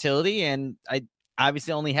versatility, and I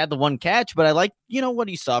obviously only had the one catch, but I like, what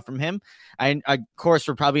you saw from him. Of course,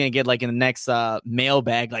 we're probably going to get like in the next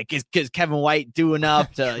mailbag, like, is Kevin White do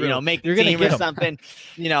enough to, make the team or something?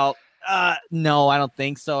 No, I don't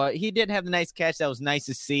think so. He did have the nice catch. That was nice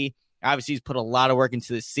to see. Obviously, he's put a lot of work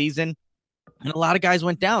into this season, and a lot of guys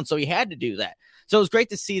went down, so he had to do that. So it was great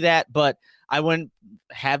to see that, but I wouldn't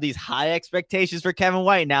have these high expectations for Kevin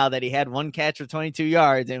White now that he had one catch for 22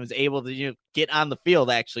 yards and was able to get on the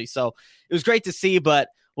field, actually. So it was great to see, but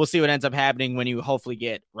we'll see what ends up happening when you hopefully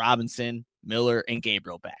get Robinson, Miller, and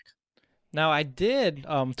Gabriel back. Now, I did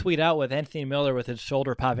tweet out with Anthony Miller with his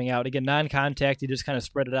shoulder popping out. Again, non-contact. He just kind of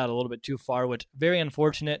spread it out a little bit too far, which very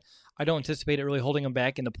unfortunate. I don't anticipate it really holding him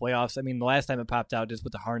back in the playoffs. I mean, the last time it popped out, just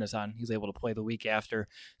with the harness on, he was able to play the week after.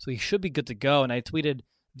 So he should be good to go. And I tweeted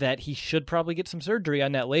that he should probably get some surgery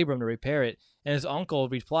on that labrum to repair it. And his uncle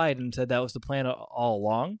replied and said that was the plan all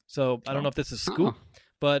along. So I don't know if this is scoop,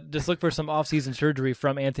 but just look for some offseason surgery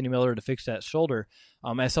from Anthony Miller to fix that shoulder.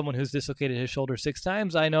 As someone who's dislocated his shoulder 6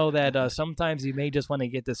 times, I know that sometimes you may just want to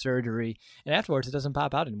get the surgery, and afterwards it doesn't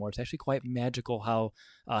pop out anymore. It's actually quite magical how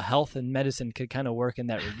health and medicine could kind of work in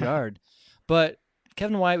that regard. But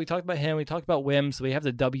Kevin White, we talked about him. We talked about Wim, so we have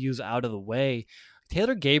the W's out of the way.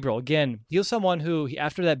 Taylor Gabriel, again, he was someone who,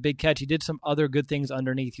 after that big catch, he did some other good things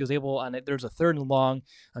underneath. He was able, on it, there's a 3rd and long.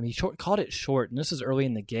 He called it short, and this is early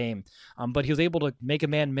in the game. But he was able to make a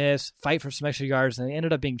man miss, fight for some extra yards, and it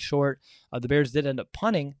ended up being short. The Bears did end up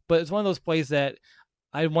punting, but it's one of those plays that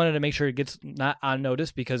I wanted to make sure it gets not on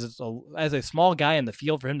notice because as a small guy in the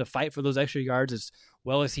field, for him to fight for those extra yards as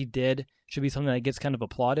well as he did should be something that gets kind of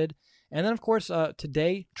applauded. And then, of course,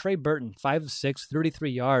 today, Trey Burton, 5 of 6,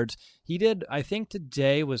 33 yards. He did, I think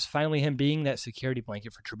today was finally him being that security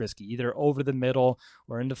blanket for Trubisky, either over the middle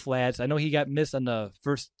or into flats. I know he got missed on the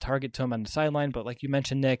first target to him on the sideline, but like you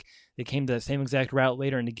mentioned, Nick, they came to the same exact route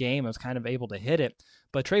later in the game. I was kind of able to hit it.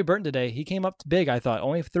 But Trey Burton today, he came up big, I thought.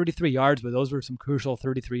 Only 33 yards, but those were some crucial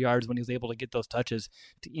 33 yards when he was able to get those touches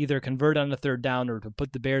to either convert on the 3rd down or to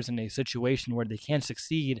put the Bears in a situation where they can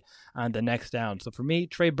succeed on the next down. So for me,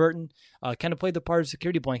 Trey Burton kind of played the part of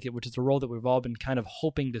security blanket, which is a role that we've all been kind of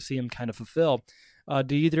hoping to see him kind of fulfill.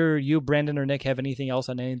 Do either you, Brandon, or Nick have anything else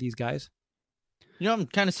on any of these guys? I'm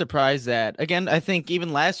kind of surprised that, again, I think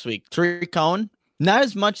even last week, Tariq Cohen, not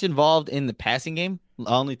as much involved in the passing game,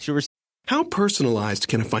 only 2 receivers. How personalized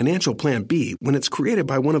can a financial plan be when it's created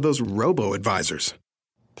by one of those robo-advisors?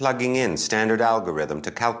 Plugging in standard algorithm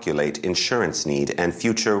to calculate insurance need and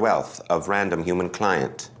future wealth of random human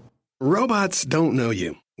client. Robots don't know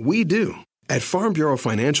you. We do. At Farm Bureau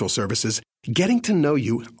Financial Services, getting to know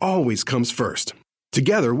you always comes first.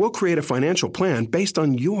 Together, we'll create a financial plan based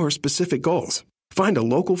on your specific goals. Find a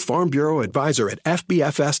local Farm Bureau advisor at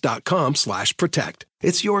fbfs.com/protect.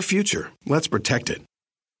 It's your future. Let's protect it.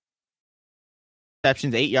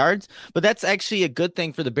 Receptions, 8 yards, but that's actually a good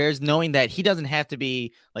thing for the Bears, knowing that he doesn't have to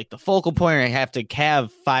be like the focal point or have to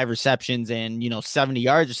have 5 receptions and 70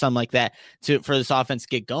 yards or something like that for this offense to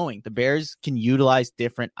get going. The Bears can utilize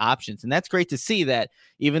different options, and that's great to see that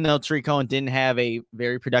even though Tariq Cohen didn't have a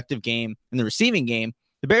very productive game in the receiving game,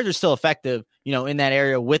 the Bears are still effective, in that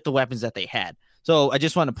area with the weapons that they had. So I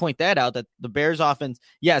just want to point that out, that the Bears offense,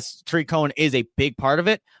 yes, Tariq Cohen is a big part of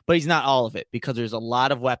it, but he's not all of it because there's a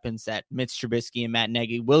lot of weapons that Mitch Trubisky and Matt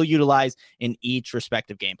Nagy will utilize in each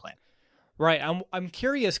respective game plan. Right. I'm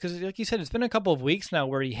curious because, like you said, it's been a couple of weeks now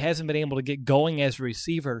where he hasn't been able to get going as a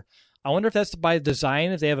receiver. I wonder if that's by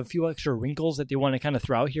design, if they have a few extra wrinkles that they want to kind of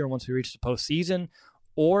throw out here once we reach the postseason,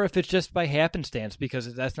 or if it's just by happenstance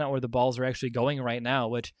because that's not where the balls are actually going right now,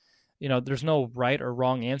 which there's no right or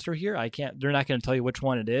wrong answer here. They're not going to tell you which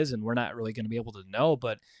one it is, and we're not really going to be able to know,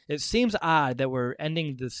 but it seems odd that we're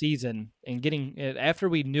ending the season and getting it after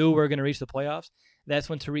we knew we were going to reach the playoffs. That's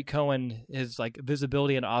when Tariq Cohen, his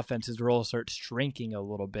visibility and offense, his role starts shrinking a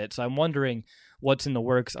little bit. So I'm wondering what's in the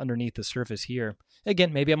works underneath the surface here.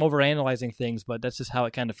 Again, maybe I'm overanalyzing things, but that's just how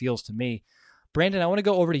it kind of feels to me. Brandon, I want to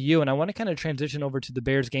go over to you, and I want to kind of transition over to the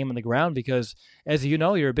Bears game on the ground because, as you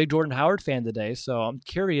know, you're a big Jordan Howard fan today, so I'm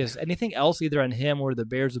curious, anything else either on him or the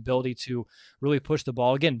Bears' ability to really push the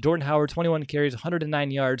ball? Again, Jordan Howard, 21 carries,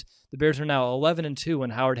 109 yards. The Bears are now 11-2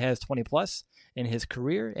 when Howard has 20-plus in his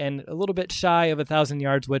career and a little bit shy of 1,000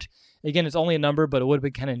 yards, which, again, it's only a number, but it would have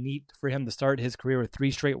been kind of neat for him to start his career with 3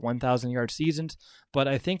 straight 1,000-yard seasons. But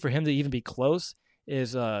I think for him to even be close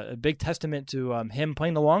is a big testament to him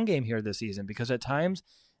playing the long game here this season, because at times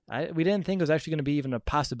we didn't think it was actually going to be even a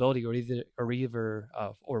possibility or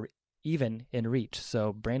even in reach.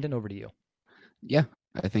 So, Brandon, over to you. Yeah,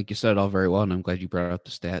 I think you said it all very well, and I'm glad you brought up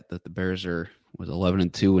the stat that the Bears was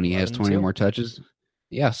 11-2 when he has 20 more touches.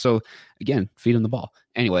 Yeah, so again, feed him the ball.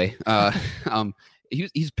 Anyway,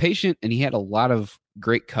 he's patient, and he had a lot of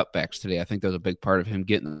great cutbacks today. I think that was a big part of him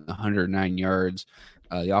getting 109 yards.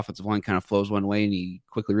 The offensive line kind of flows one way, and he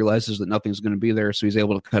quickly realizes that nothing's going to be there, so he's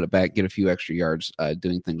able to cut it back, get a few extra yards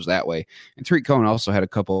doing things that way. And Tariq Cohen also had a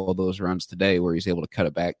couple of those runs today where he's able to cut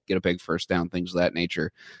it back, get a big first down, things of that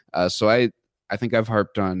nature. So I think I've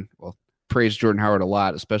harped on, praised Jordan Howard a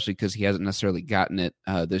lot, especially because he hasn't necessarily gotten it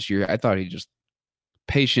this year. I thought he just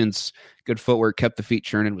patience, good footwork, kept the feet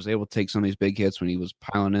churning, was able to take some of these big hits when he was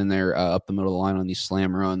piling in there up the middle of the line on these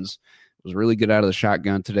slam runs. Was really good out of the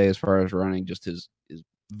shotgun today as far as running. Just his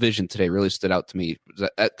vision today really stood out to me,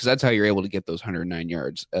 because that's how you're able to get those 109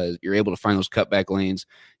 yards. You're able to find those cutback lanes,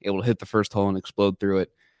 able to hit the first hole and explode through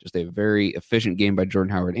it. Just a very efficient game by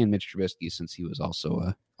Jordan Howard and Mitch Trubisky, since he was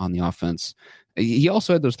also on the offense. He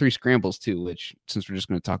also had those 3 scrambles too, which, since we're just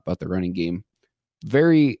going to talk about the running game,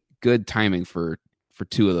 very good timing for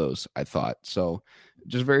 2 of those, I thought. So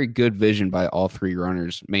just very good vision by all three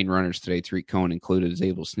main runners today. Tariq Cohen included, is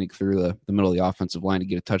able to sneak through the middle of the offensive line to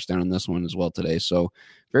get a touchdown in this one as well today. So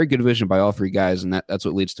very good vision by all three guys, and that's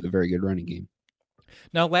what leads to a very good running game.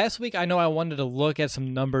 Now, last week, I know I wanted to look at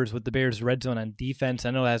some numbers with the Bears' red zone on defense.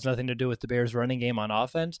 I know it has nothing to do with the Bears' running game on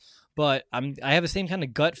offense, but I have the same kind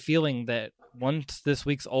of gut feeling that once this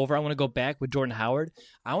week's over, I want to go back with Jordan Howard.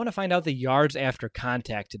 I want to find out the yards after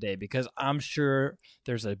contact today, because I'm sure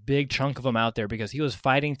there's a big chunk of them out there, because he was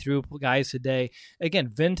fighting through guys today. Again,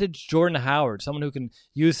 vintage Jordan Howard, someone who can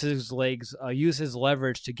use his legs, use his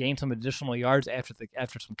leverage to gain some additional yards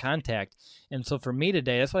after some contact. And so for me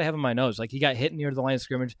today, that's what I have in my notes. Like, he got hit near the line of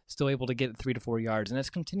scrimmage, still able to get 3 to 4 yards, and that's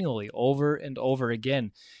continually over and over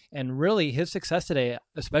again. And really, his success today,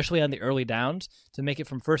 especially on the early downs, to make it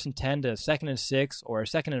from 1st and 10 to 2nd and 6 or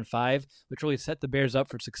 2nd and 5, which really set the Bears up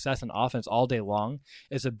for success in offense all day long,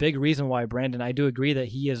 is a big reason why, Brandon, I do agree that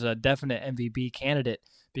he is a definite MVP candidate,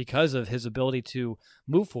 because of his ability to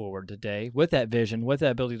move forward today with that vision, with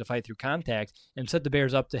that ability to fight through contact, and set the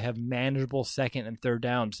Bears up to have manageable 2nd and 3rd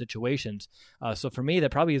down situations. So for me,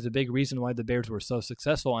 that probably is a big reason why the Bears were so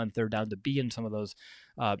successful on 3rd down, to be in some of those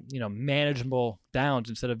manageable downs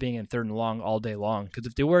instead of being in 3rd and long all day long. Because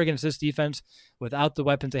if they were against this defense, without the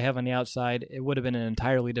weapons they have on the outside, it would have been an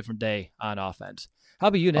entirely different day on offense. How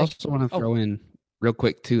about you, Nick? I also want to throw in real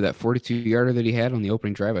quick, too, that 42-yarder that he had on the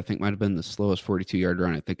opening drive, I think might have been the slowest 42-yard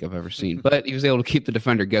run I think I've ever seen. But he was able to keep the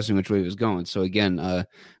defender guessing which way he was going. So, again,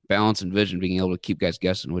 balance and vision, being able to keep guys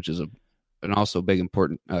guessing, which is an also big,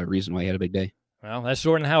 important reason why he had a big day. Well, that's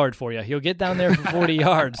Jordan Howard for you. He'll get down there for 40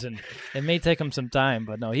 yards, and it may take him some time.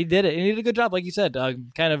 But, no, he did it. And he did a good job, like you said,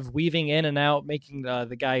 kind of weaving in and out, making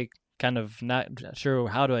the guy kind of not sure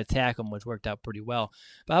how to attack him, which worked out pretty well.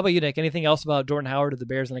 But how about you, Nick? Anything else about Jordan Howard or the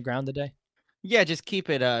Bears on the ground today? Yeah, just keep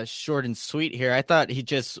it short and sweet here. I thought he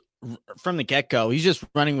just, from the get-go, he's just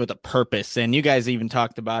running with a purpose. And you guys even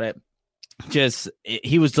talked about it.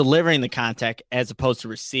 He was delivering the contact as opposed to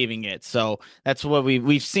receiving it. So that's what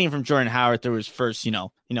we've seen from Jordan Howard through his first,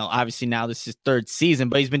 obviously now this is 3rd season,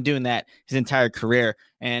 but he's been doing that his entire career.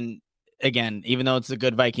 And again, even though it's a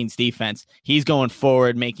good Vikings defense, he's going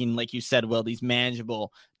forward, making, like you said, Will, these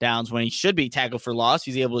manageable downs when he should be tackled for loss.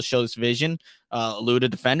 He's able to show this vision, elude a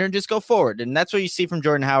defender, and just go forward. And that's what you see from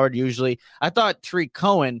Jordan Howard usually. I thought Tariq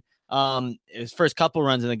Cohen, his first couple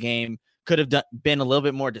runs in the game, could have been a little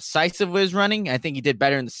bit more decisive with his running. I think he did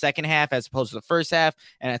better in the second half as opposed to the first half.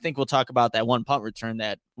 And I think we'll talk about that one punt return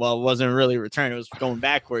that, well, it wasn't really a return. It was going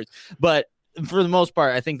backwards. But for the most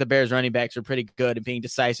part, I think the Bears running backs are pretty good at being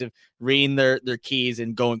decisive, reading their keys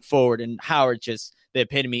and going forward. And Howard just the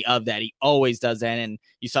epitome of that. He always does that. And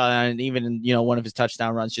you saw that even in, one of his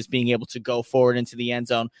touchdown runs, just being able to go forward into the end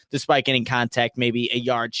zone, despite getting contact, maybe a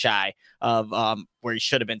yard shy of where he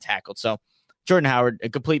should have been tackled. So Jordan Howard, a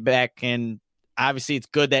complete back. And obviously it's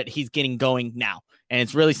good that he's getting going now. And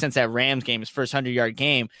it's really since that Rams game, his first 100-yard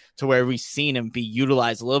game, to where we've seen him be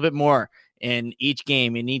utilized a little bit more in each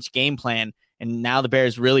game, in each game plan. And now the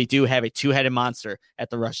Bears really do have a two-headed monster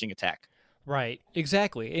at the rushing attack. Right,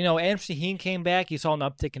 exactly. After Shaheen came back, you saw an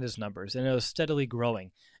uptick in his numbers, and it was steadily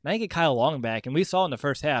growing. Now you get Kyle Long back, and we saw in the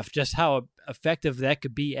first half just how effective that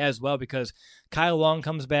could be as well, because Kyle Long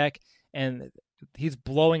comes back, and he's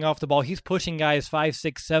blowing off the ball. He's pushing guys 5,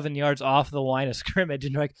 6, 7 yards off the line of scrimmage,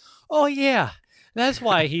 and you're like, oh, yeah. That's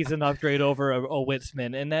why he's an upgrade over a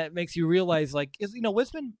Witzman, and that makes you realize,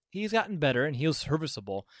 Witzman, he's gotten better and he was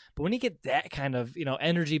serviceable. But when you get that kind of,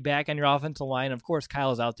 energy back on your offensive line, of course,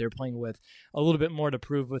 Kyle's out there playing with a little bit more to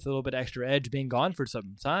prove, with a little bit extra edge, being gone for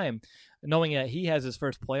some time, knowing that he has his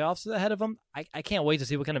first playoffs ahead of him. I can't wait to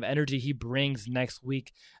see what kind of energy he brings next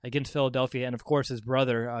week against Philadelphia, and of course his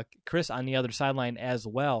brother Chris on the other sideline as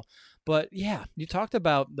well. But yeah, you talked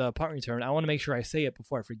about the punt return. I want to make sure I say it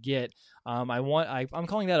before I forget. I'm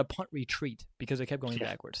calling that a punt retreat because it kept going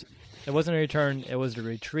backwards. It wasn't a return, it was a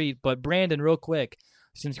retreat. But Brandon, real quick,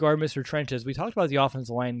 since you are Mr. Trenches, we talked about the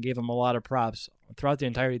offensive line and gave him a lot of props throughout the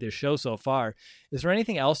entirety of this show so far. Is there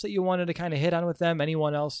anything else that you wanted to kind of hit on with them?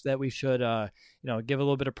 Anyone else that we should give a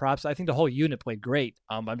little bit of props? I think the whole unit played great.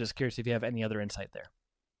 I'm just curious if you have any other insight there.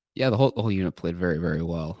 Yeah, the whole unit played very, very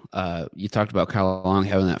well. You talked about Kyle Long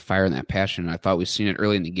having that fire and that passion. I thought we've seen it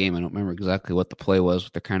early in the game. I don't remember exactly what the play was,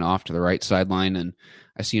 but they're kind of off to the right sideline, and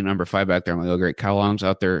I see number 5 back there. I'm like, oh, great. Kyle Long's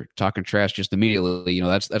out there talking trash just immediately.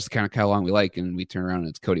 That's the kind of Kyle Long we like, and we turn around and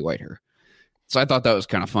it's Cody Whitehair. So I thought that was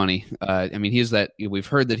kind of funny. He's that. We've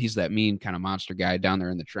heard that he's that mean kind of monster guy down there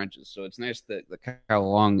in the trenches. So it's nice that Kyle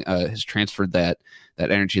Long has transferred that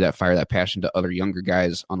energy, that fire, that passion to other younger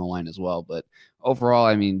guys on the line as well. But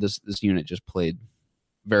overall, this unit just played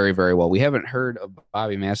very, very well. We haven't heard of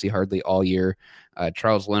Bobby Massey hardly all year.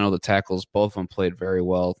 Charles Leno, the tackles, both of them played very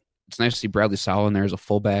well. It's nice to see Bradley Sowell in there as a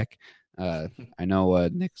fullback. I know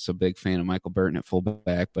Nick's a big fan of Michael Burton at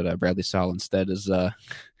fullback, but Bradley Sowell instead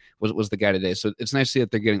was the guy today. So it's nice to see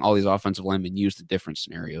that they're getting all these offensive linemen used to different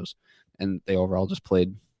scenarios, and they overall just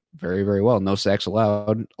played very, very well. No sacks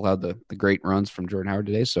allowed the great runs from Jordan Howard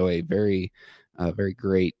today. So a very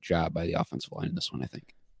great job by the offensive line in this one, I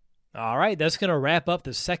think. All right, that's going to wrap up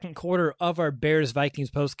the second quarter of our Bears-Vikings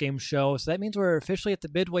postgame show. So that means we're officially at the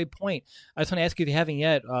midway point. I just want to ask you if you haven't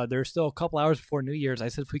yet, there's still a couple hours before New Year's. I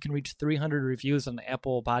said if we can reach 300 reviews on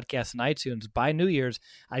Apple Podcasts and iTunes by New Year's,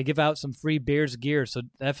 I give out some free Bears gear. So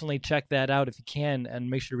definitely check that out if you can and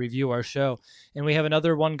make sure to review our show. And we have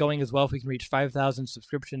another one going as well. If we can reach 5,000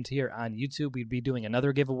 subscriptions here on YouTube, we'd be doing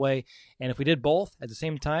another giveaway. And if we did both at the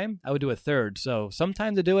same time, I would do a third. So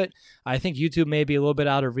sometime to do it. I think YouTube may be a little bit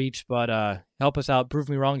out of reach, but help us out. Prove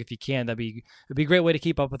me wrong if you can. It'd be a great way to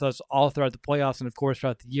keep up with us all throughout the playoffs and, of course,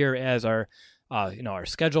 throughout the year as our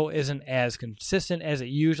schedule isn't as consistent as it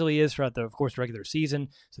usually is throughout the, of course, regular season.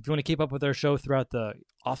 So if you want to keep up with our show throughout the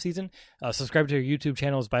offseason, subscribe to our YouTube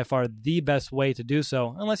channel is by far the best way to do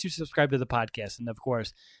so, unless you subscribe to the podcast. And, of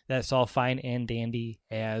course, that's all fine and dandy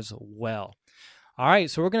as well. All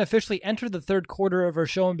right, so we're going to officially enter the third quarter of our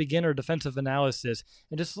show and begin our defensive analysis.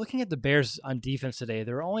 And just looking at the Bears on defense today,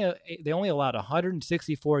 they only allowed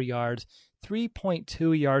 164 yards,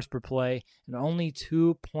 3.2 yards per play, and only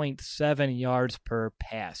 2.7 yards per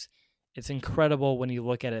pass. It's incredible when you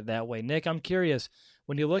look at it that way. Nick, I'm curious,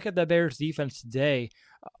 when you look at the Bears defense today,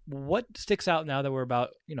 what sticks out now that we're about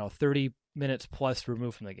 30 minutes plus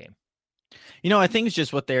removed from the game? I think it's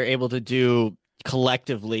just what they're able to do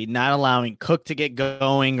collectively, not allowing Cook to get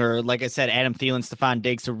going or, like I said, Adam Thielen, Stephon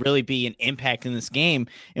Diggs to really be an impact in this game.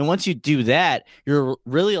 And once you do that, you're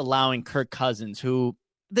really allowing Kirk Cousins, who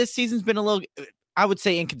this season's been a little, I would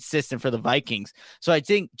say, inconsistent for the Vikings. So I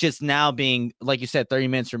think just now being, like you said, 30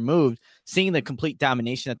 minutes removed, seeing the complete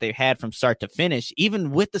domination that they've had from start to finish, even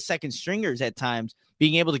with the second stringers at times,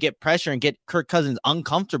 being able to get pressure and get Kirk Cousins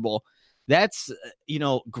uncomfortable, that's,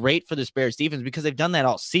 great for this Bears defense because they've done that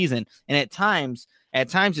all season. And at times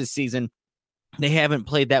this season, they haven't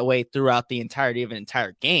played that way throughout the entirety of an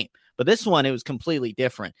entire game. But this one, it was completely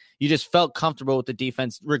different. You just felt comfortable with the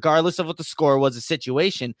defense, regardless of what the score was, a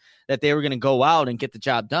situation that they were going to go out and get the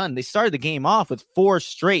job done. They started the game off with 4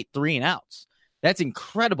 straight 3-and-outs. That's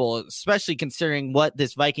incredible, especially considering what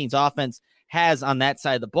this Vikings offense has on that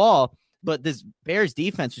side of the ball. But this Bears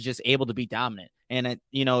defense was just able to be dominant. And, it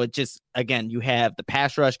just, again, you have the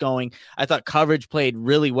pass rush going. I thought coverage played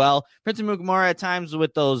really well. Prince Amukamara at times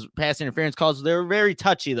with those pass interference calls, they were very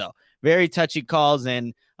touchy, though. Very touchy calls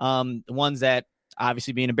and ones that,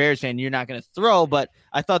 obviously, being a Bears fan, you're not going to throw. But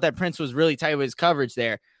I thought that Prince was really tight with his coverage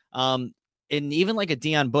there. And even like a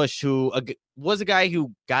Deion Bush, who was a guy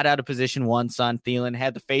who got out of position once on Thielen,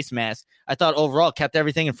 had the face mask, I thought overall kept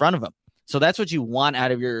everything in front of him. So that's what you want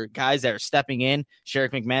out of your guys that are stepping in.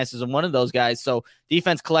 Sherrick McManus is one of those guys. So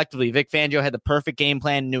defense collectively, Vic Fangio had the perfect game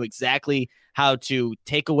plan, knew exactly how to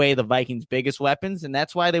take away the Vikings' biggest weapons, and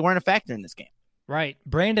that's why they weren't a factor in this game. Right.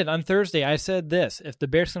 Brandon, on Thursday, I said this. If the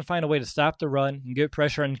Bears can find a way to stop the run and get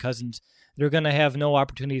pressure on Cousins, they're going to have no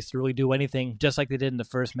opportunities to really do anything, just like they did in the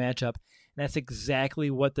first matchup. And that's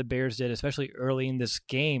exactly what the Bears did, especially early in this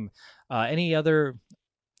game. Any other...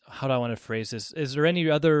 How do I want to phrase this? Is there any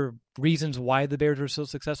other reasons why the Bears were so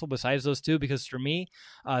successful besides those two? Because for me,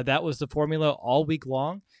 that was the formula all week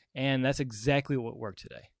long, and that's exactly what worked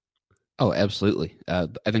today. Oh, absolutely. I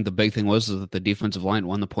think the big thing was that the defensive line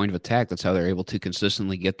won the point of attack. That's how they're able to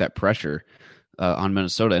consistently get that pressure on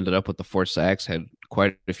Minnesota. Ended up with the 4 sacks, had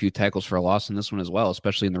quite a few tackles for a loss in this one as well,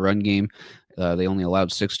 especially in the run game. They only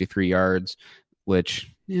allowed 63 yards,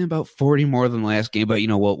 which... about 40 more than last game, but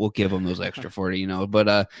we'll give them those extra 40,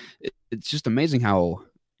 But it's just amazing how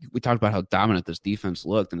we talked about how dominant this defense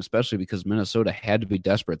looked, and especially because Minnesota had to be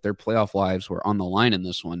desperate. Their playoff lives were on the line in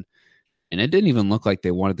this one, and it didn't even look like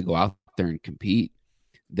they wanted to go out there and compete.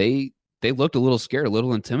 They looked a little scared, a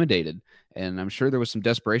little intimidated, and I'm sure there was some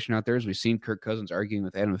desperation out there as we've seen Kirk Cousins arguing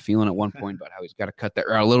with Adam Thielen at one point about how he's got to cut that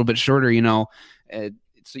route a little bit shorter,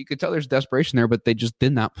 So you could tell there's desperation there, but they just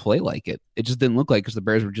did not play like it. It just didn't look like because the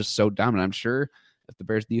Bears were just so dominant. I'm sure if the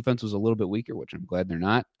Bears defense was a little bit weaker, which I'm glad they're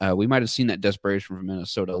not, we might have seen that desperation from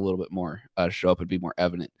Minnesota a little bit more show up and be more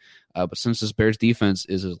evident. But since this Bears defense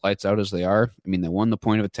is as lights out as they are, they won the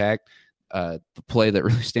point of attack. The play that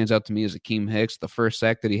really stands out to me is Akeem Hicks. The first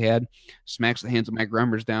sack that he had, smacks the hands of Mike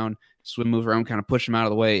Remmers down, swim move around, kind of push him out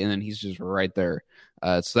of the way, and then he's just right there.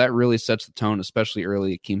 So that really sets the tone, especially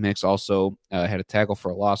early. Akeem Hicks also had a tackle for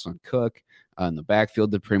a loss on Cook. in the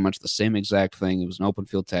backfield, did pretty much the same exact thing. It was an open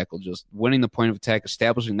field tackle, just winning the point of attack,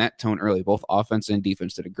 establishing that tone early. Both offense and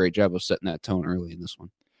defense did a great job of setting that tone early in this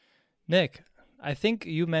one. Nick, I think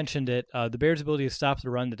you mentioned it, the Bears' ability to stop the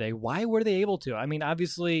run today. Why were they able to? I mean,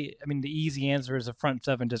 obviously, the easy answer is the front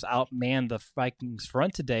seven just outmanned the Vikings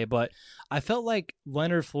front today, but I felt like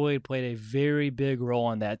Leonard Floyd played a very big role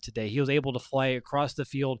on that today. He was able to fly across the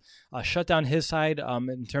field, shut down his side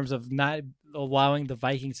in terms of not allowing the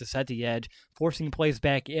Vikings to set the edge, forcing plays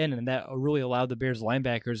back in, and that really allowed the Bears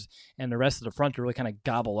linebackers and the rest of the front to really kind of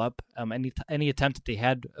gobble up any attempt that they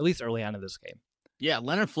had, at least early on in this game. Yeah,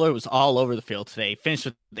 Leonard Floyd was all over the field today. Finished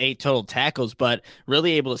with 8 total tackles, but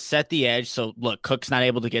really able to set the edge. So, look, Cook's not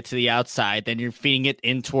able to get to the outside. Then you're feeding it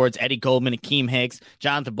in towards Eddie Goldman, Akeem Hicks.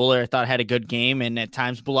 Jonathan Bullard, I thought, had a good game, and at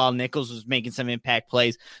times Bilal Nichols was making some impact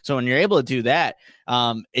plays. So when you're able to do that,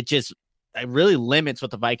 it really limits what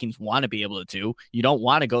the Vikings want to be able to do. You don't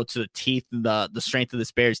want to go to the teeth and the strength of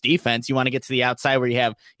this Bears defense. You want to get to the outside where you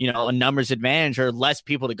have, a numbers advantage or less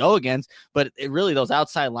people to go against. But it really, those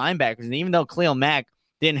outside linebackers, and even though Khalil Mack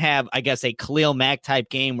didn't have, I guess, a Khalil Mack type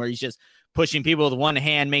game where he's just pushing people with one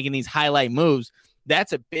hand, making these highlight moves,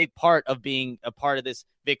 that's a big part of being a part of this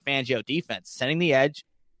Vic Fangio defense, setting the edge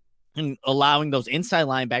and allowing those inside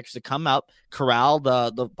linebackers to come up, corral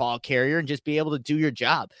the ball carrier, and just be able to do your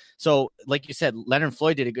job. So, like you said, Leonard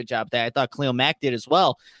Floyd did a good job of that. I thought Khalil Mack did as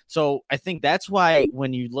well. So I think that's why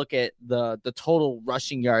when you look at the total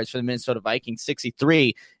rushing yards for the Minnesota Vikings,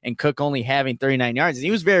 63, and Cook only having 39 yards, and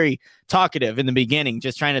he was very talkative in the beginning,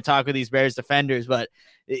 just trying to talk with these Bears defenders. But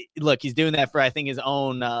look, he's doing that for, I think, his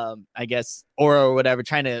own, aura or whatever,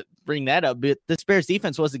 trying to bring that up. But this Bears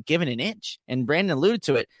defense wasn't given an inch, and Brandon alluded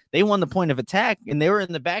to it. They won the point of attack, and they were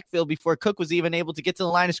in the backfield before Cook was even able to get to the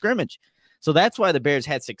line of scrimmage. So that's why the Bears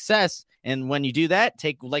had success. And when you do that,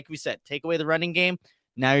 take away the running game.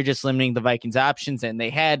 Now you're just limiting the Vikings' options, and they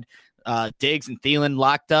had Diggs and Thielen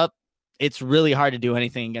locked up. It's really hard to do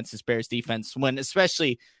anything against this Bears defense when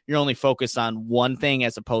especially you're only focused on one thing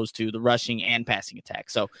as opposed to the rushing and passing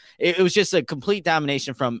attack. So it was just a complete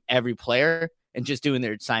domination from every player and just doing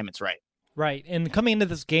their assignments right. Right. And coming into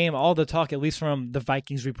this game, all the talk, at least from the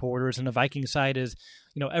Vikings reporters and the Vikings side, is,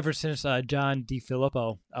 ever since John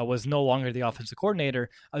DeFilippo was no longer the offensive coordinator,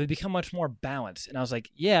 they've become much more balanced. And I was like,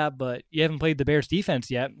 yeah, but you haven't played the Bears defense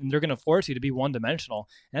yet, and they're going to force you to be one-dimensional.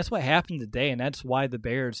 And that's what happened today, and that's why the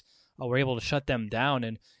Bears were able to shut them down.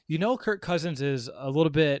 And Kirk Cousins is a little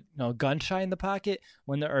bit gun-shy in the pocket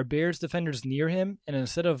when there are Bears defenders near him, and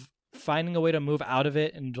instead of finding a way to move out of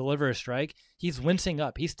it and deliver a strike, he's wincing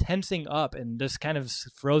up. He's tensing up and just kind of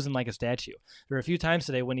frozen like a statue. There were a few times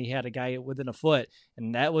today when he had a guy within a foot,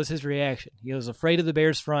 and that was his reaction. He was afraid of the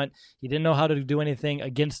Bears front. He didn't know how to do anything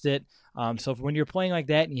against it. So when you're playing like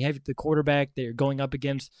that and you have the quarterback that you're going up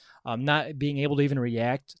against not being able to even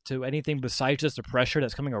react to anything besides just the pressure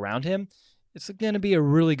that's coming around him, it's going to be a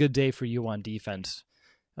really good day for you on defense,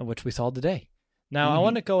 which we saw today. Now, I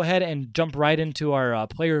want to go ahead and jump right into our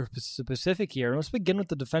player specific here. Let's begin with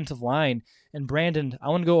the defensive line. And Brandon, I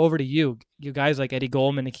want to go over to you. You guys like Eddie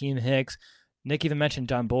Goldman, Akeem Hicks. Nick even mentioned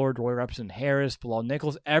John Bullard, Roy Robertson-Harris, Bilal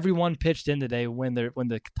Nichols. Everyone pitched in today when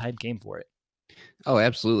the time came for it. Oh,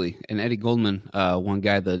 absolutely. And Eddie Goldman, one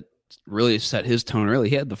guy that really set his tone early.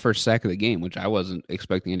 He had the first sack of the game, which I wasn't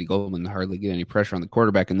expecting Eddie Goldman to hardly get any pressure on the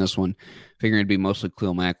quarterback in this one, figuring it'd be mostly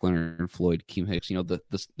Khalil Mack, Leonard Floyd, Akeem Hicks,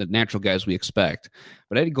 the natural guys we expect.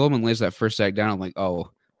 But Eddie Goldman lays that first sack down. I'm like,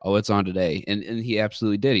 oh, it's on today. And he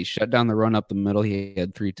absolutely did. He shut down the run up the middle. He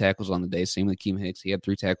had 3 tackles on the day. Same with Akeem Hicks. He had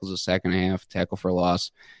 3 tackles, a sack and a half, tackle for a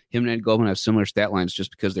loss. Him and Eddie Goldman have similar stat lines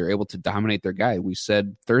just because they're able to dominate their guy. We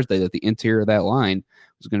said Thursday that the interior of that line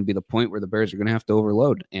was going to be the point where the Bears are going to have to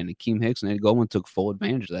overload. And Akeem Hicks and Eddie Goldman took full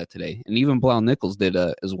advantage of that today. And even Bilal Nichols did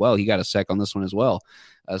as well. He got a sack on this one as well.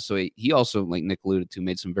 So he also, like Nick alluded to,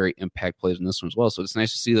 made some very impact plays on this one as well. So it's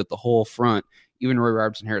nice to see that the whole front, even Roy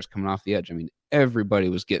Robertson-Harris coming off the edge, I mean, everybody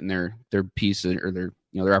was getting their piece or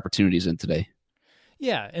their opportunities in today.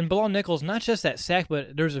 Yeah, and Bilal Nichols, not just that sack,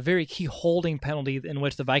 but there's a very key holding penalty in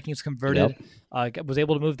which the Vikings converted, was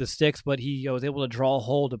able to move the sticks, but he was able to draw a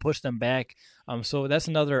hold to push them back. So that's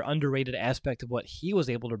another underrated aspect of what he was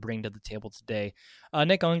able to bring to the table today.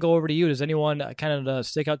 Nick, I'm going to go over to you. Does anyone kind of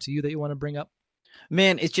stick out to you that you want to bring up?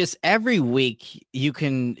 Man, it's just every week you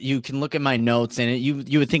can look at my notes and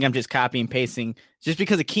you would think I'm just copy and pasting just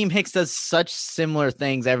because Akeem Hicks does such similar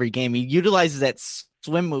things every game. He utilizes that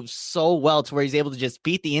swim moves so well to where he's able to just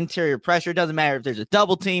beat the interior pressure. It doesn't matter if there's a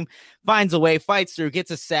double team, finds a way, fights through,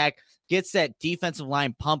 gets a sack, gets that defensive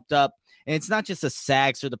line pumped up. And it's not just the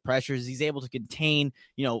sacks or the pressures. He's able to contain,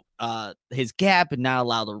 his gap and not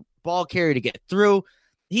allow the ball carrier to get through.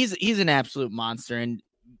 he's an absolute monster. And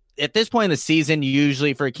at this point in the season,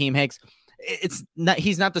 usually for Akeem Hicks,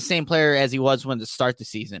 he's not the same player as he was when to start the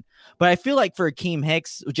season. But I feel like for Akeem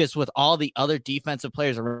Hicks, just with all the other defensive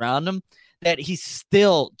players around him, that he's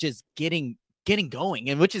still just getting going,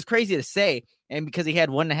 and which is crazy to say. And because he had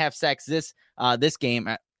 1.5 sacks this game,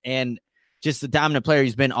 and just the dominant player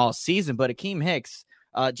he's been all season. But Akeem Hicks,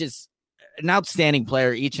 just an outstanding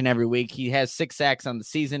player each and every week. He has 6 sacks on the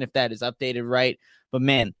season, if that is updated right. But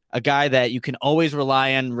man, a guy that you can always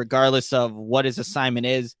rely on, regardless of what his assignment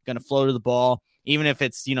is, going to flow to the ball, even if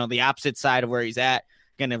it's, the opposite side of where he's at,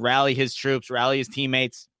 going to rally his troops, rally his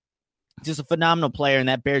teammates. Just a phenomenal player, and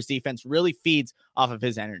that Bears defense really feeds off of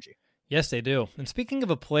his energy. Yes, they do. And speaking of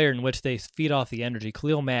a player in which they feed off the energy,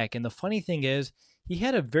 Khalil Mack, and the funny thing is, he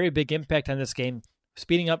had a very big impact on this game,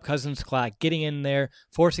 speeding up Cousins' clock, getting in there,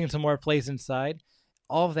 forcing some more plays inside,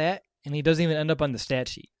 all of that, and he doesn't even end up on the stat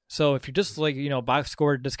sheet. So if you're just box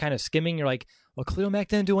score, just kind of skimming, you're like, well, Khalil Mack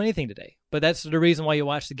didn't do anything today. But that's the reason why you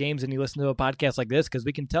watch the games and you listen to a podcast like this, because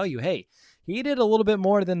we can tell you, hey, he did a little bit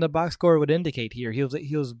more than the box score would indicate here. He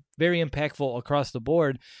was very impactful across the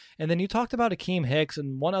board. And then you talked about Akeem Hicks,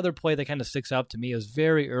 and one other play that kind of sticks out to me is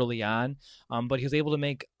very early on, but he was able to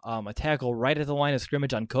make a tackle right at the line of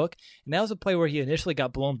scrimmage on Cook. And that was a play where he initially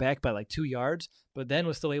got blown back by 2 yards, but then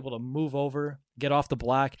was still able to move over, get off the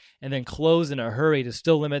block, and then close in a hurry to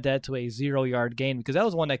still limit that to a 0-yard gain, because that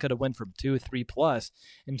was one that could have went from 2, 3 plus,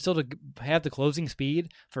 and still to have the closing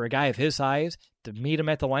speed for a guy of his size to meet him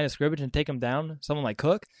at the line of scrimmage and take him down, someone like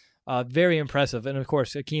Cook. Very impressive. And of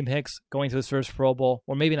course, Akeem Hicks going to his first Pro Bowl,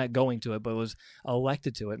 or maybe not going to it, but was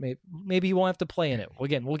elected to it. Maybe he won't have to play in it.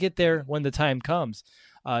 Again, we'll get there when the time comes.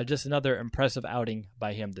 Just another impressive outing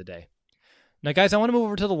by him today. Now, guys, I want to move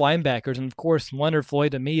over to the linebackers. And, of course, Leonard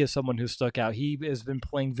Floyd, to me, is someone who stuck out. He has been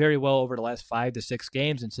playing very well over the last 5 to 6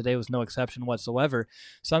 games, and today was no exception whatsoever.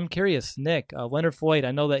 So I'm curious, Nick, Leonard Floyd,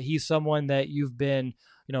 I know that he's someone that you've been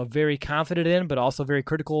very confident in, but also very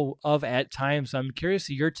critical of at times. So I'm curious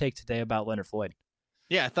to your take today about Leonard Floyd.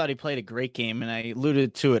 Yeah, I thought he played a great game, and I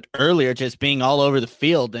alluded to it earlier, just being all over the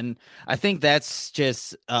field. And I think that's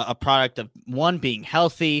just a product of, one, being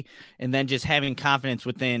healthy, and then just having confidence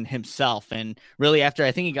within himself. And really, after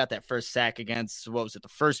I think he got that first sack against, the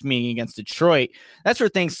first meeting against Detroit, that's where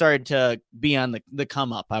things started to be on the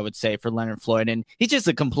come up, I would say, for Leonard Floyd. And he's just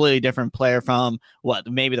a completely different player from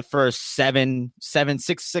maybe the first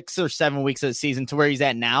 6 or 7 weeks of the season to where he's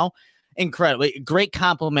at now. Incredibly great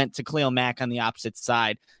compliment to Khalil Mack on the opposite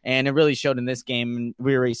side, and it really showed in this game.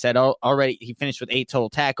 We already said already he finished with 8 total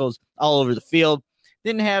tackles all over the field.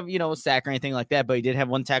 Didn't have a sack or anything like that, but he did have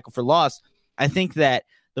 1 tackle for loss. I think that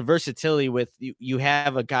the versatility with you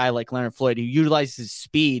have a guy like Leonard Floyd who utilizes his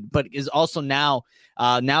speed, but is also now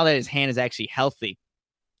that his hand is actually healthy,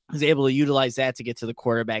 is able to utilize that to get to the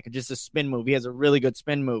quarterback. And just a spin move. He has a really good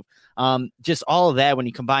spin move. Just all of that, when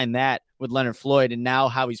you combine that with Leonard Floyd and now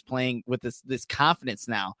how he's playing with this confidence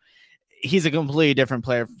now, he's a completely different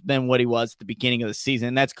player than what he was at the beginning of the season.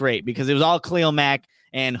 And that's great, because it was all Khalil Mack,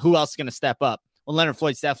 and who else is going to step up? Well, Leonard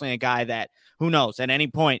Floyd's definitely a guy that, who knows, at any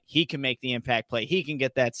point he can make the impact play. He can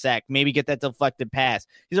get that sack, maybe get that deflected pass.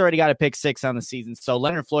 He's already got a pick 6 on the season. So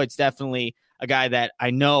Leonard Floyd's definitely a guy that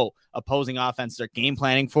I know opposing offenses are game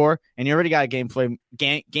planning for, and you already got a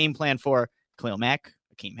game plan for Khalil Mack,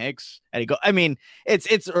 Akeem Hicks. I mean,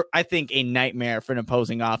 it's I think a nightmare for an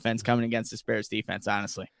opposing offense coming against this Bears defense,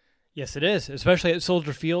 honestly. Yes, it is, especially at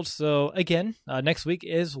Soldier Field. So, again, next week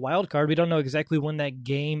is Wild Card. We don't know exactly when that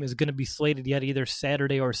game is going to be slated yet, either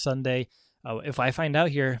Saturday or Sunday. If I find out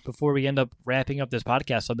here before we end up wrapping up this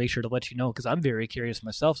podcast, I'll make sure to let you know, because I'm very curious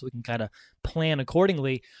myself, so we can kind of plan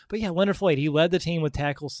accordingly. But yeah, Leonard Floyd, he led the team with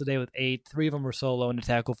tackles today with 8. 3 of them were solo and a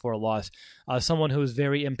tackle for a loss. Someone who is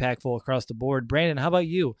very impactful across the board. Brandon, how about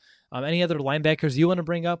you? Any other linebackers you want to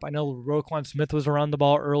bring up? I know Roquan Smith was around the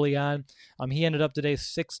ball early on. He ended up today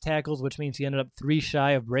 6 tackles, which means he ended up 3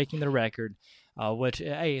 shy of breaking the record. Which,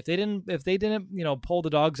 hey, if they didn't, pull the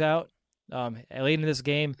dogs out late in this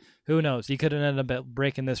game, who knows? He could have ended up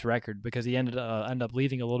breaking this record, because he ended up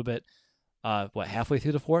leaving a little bit, halfway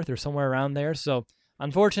through the 4th or somewhere around there. So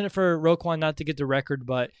unfortunate for Roquan not to get the record,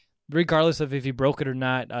 but regardless of if he broke it or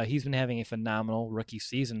not, he's been having a phenomenal rookie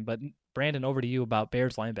season. But Brandon, over to you about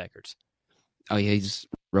Bears linebackers. Oh, yeah,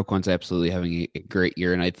 Roquan's absolutely having a great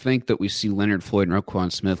year, and I think that we see Leonard Floyd and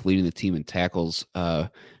Roquan Smith leading the team in tackles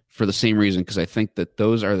for the same reason, because I think that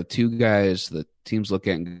those are the 2 guys that teams look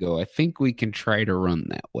at and go, I think we can try to run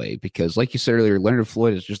that way, because like you said earlier, Leonard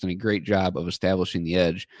Floyd has just done a great job of establishing the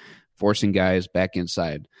edge forcing guys back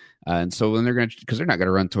inside. And so when because they're not going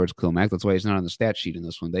to run towards Khalil Mack. That's why he's not on the stat sheet in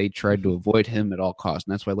this one. They tried to avoid him at all costs.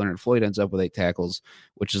 And that's why Leonard Floyd ends up with 8 tackles,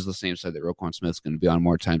 which is the same side that Roquan Smith's going to be on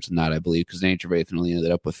more times than not, I believe, because Danny Trevathan only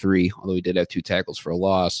ended up with 3, although he did have 2 tackles for a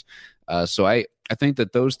loss. So I think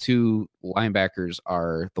that those 2 linebackers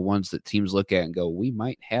are the ones that teams look at and go, we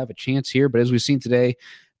might have a chance here. But as we've seen today,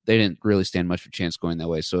 they didn't really stand much of a chance going that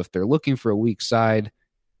way. So if they're looking for a weak side,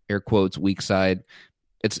 air quotes, weak side,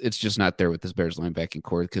 it's just not there with this Bears linebacking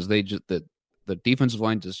core, because they just the defensive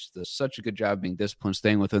line does such a good job being disciplined,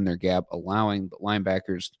 staying within their gap, allowing the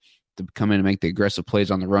linebackers to come in and make the aggressive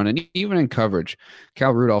plays on the run. And even in coverage,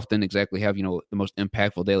 Kyle Rudolph didn't exactly have, the most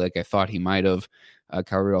impactful day like I thought he might have.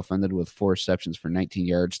 Kyle Rudolph ended with 4 receptions for 19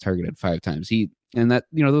 yards, targeted 5 times.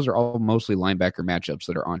 Those are all mostly linebacker matchups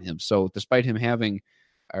that are on him. So despite him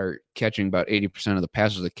catching about 80% of the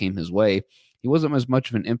passes that came his way, he wasn't as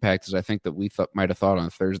much of an impact as I think that we might have thought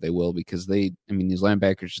on Thursday, Will, because these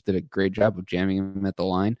linebackers just did a great job of jamming him at the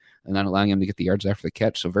line and not allowing him to get the yards after the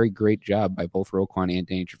catch. So very great job by both Roquan and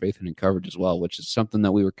Danny Trevathan in coverage as well, which is something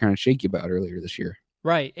that we were kind of shaky about earlier this year.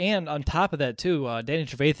 Right, and on top of that, too, Danny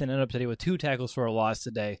Trevathan ended up today with 2 tackles for a loss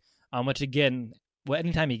today, which, again,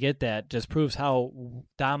 anytime you get that, just proves how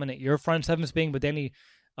dominant your front seven's being, but Danny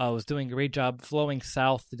was doing a great job flowing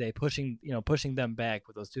south today, pushing them back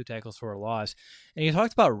with those 2 tackles for a loss. And you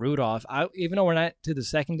talked about Rudolph. Even though we're not to the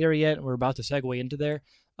secondary yet, and we're about to segue into there,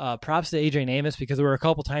 props to Adrian Amos, because there were a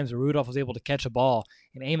couple times where Rudolph was able to catch a ball,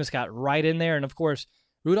 and Amos got right in there. And, of course,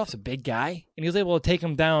 Rudolph's a big guy, and he was able to take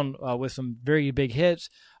him down with some very big hits,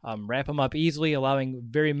 wrap him up easily, allowing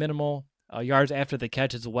very minimal yards after the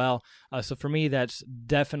catch as well. So for me, that's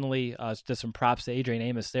definitely just some props to Adrian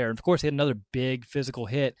Amos there. And of course, he had another big physical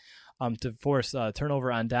hit to force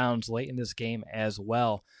turnover on downs late in this game as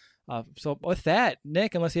well. So with that,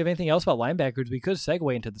 Nick, unless you have anything else about linebackers, we could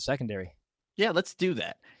segue into the secondary. Yeah, let's do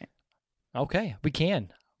that. Okay, we can.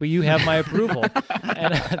 But you have my approval.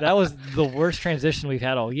 And that was the worst transition we've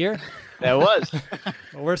had all year. That was.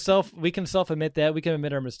 We can self-admit that. We can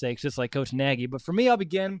admit our mistakes, just like Coach Nagy. But for me, I'll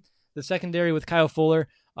begin the secondary with Kyle Fuller,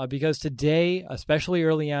 because today, especially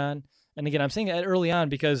early on, and again, I'm saying that early on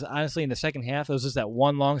because honestly in the second half, it was just that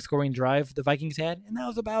one long scoring drive the Vikings had, and that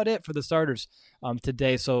was about it for the starters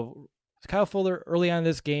today. So Kyle Fuller, early on in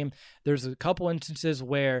this game, there's a couple instances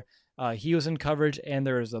where he was in coverage, and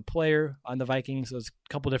there was a player on the Vikings, there's a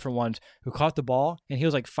couple different ones, who caught the ball, and he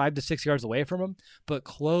was like 5 to 6 yards away from him, but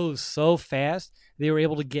closed so fast, they were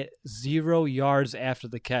able to get 0 yards after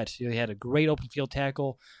the catch. They had a great open field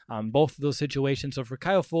tackle, both of those situations. So for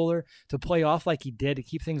Kyle Fuller to play off like he did, to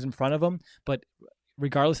keep things in front of him, but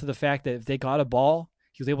regardless of the fact that if they got a ball,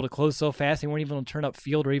 he was able to close so fast, they weren't even able to turn up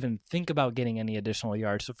field or even think about getting any additional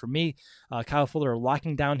yards. So for me, Kyle Fuller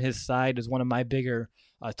locking down his side is one of my bigger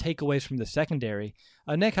takeaways from the secondary.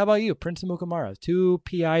 Nick, how about you? Prince Amukamara, 2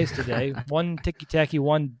 PIs today. One ticky-tacky,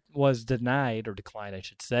 one was denied or declined, I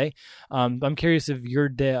should say. I'm curious of your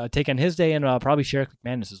take on his day, and probably Sherrick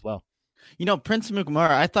McManus as well. Prince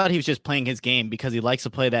Amukamara, I thought he was just playing his game because he likes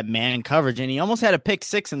to play that man coverage, and he almost had a pick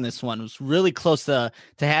 6 in this one. It was really close to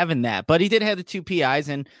having that, but he did have the 2 PIs,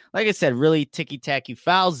 and like I said, really ticky-tacky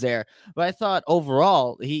fouls there. But I thought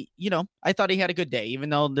overall, I thought he had a good day,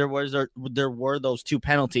 even though there were those 2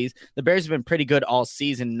 penalties. The Bears have been pretty good all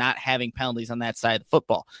season not having penalties on that side of the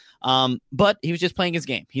football. But he was just playing his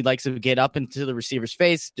game. He likes to get up into the receiver's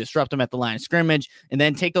face, disrupt him at the line of scrimmage, and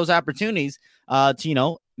then take those opportunities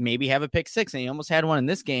to, maybe have a pick 6, and he almost had one in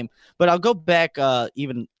this game. But I'll go back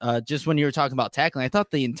just when you were talking about tackling, I thought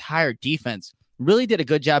the entire defense really did a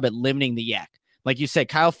good job at limiting the yak. Like you said,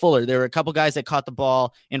 Kyle Fuller, there were a couple guys that caught the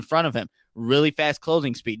ball in front of him, really fast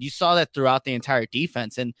closing speed. You saw that throughout the entire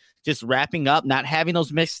defense, and just wrapping up, not having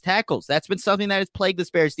those missed tackles. That's been something that has plagued the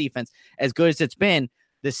Bears defense as good as it's been.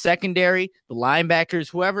 The secondary, the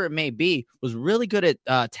linebackers, whoever it may be, was really good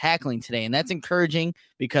at tackling today. And that's encouraging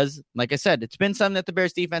because, like I said, it's been something that the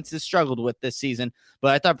Bears defense has struggled with this season.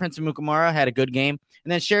 But I thought Prince Amukamara had a good game.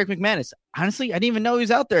 And then Sherrick McManus, honestly, I didn't even know he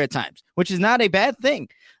was out there at times, which is not a bad thing.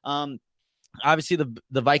 Obviously,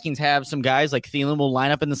 the Vikings have some guys like Thielen will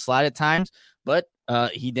line up in the slot at times, but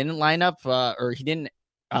he didn't line up or he didn't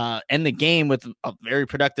end the game with a very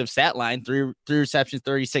productive stat line, 3 receptions,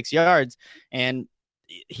 36 yards. And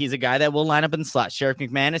he's a guy that will line up in the slot. Sherrick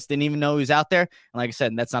McManus didn't even know he was out there. And like I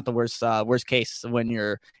said, that's not the worst case when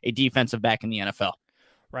you're a defensive back in the NFL.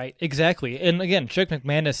 Right, exactly. And again, Sherrick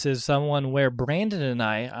McManus is someone where Brandon and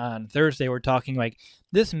I on Thursday were talking like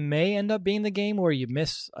this may end up being the game where you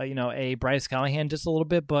miss, a Bryce Callahan just a little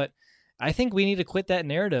bit, but I think we need to quit that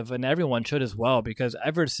narrative, and everyone should as well, because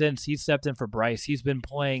ever since he stepped in for Bryce, he's been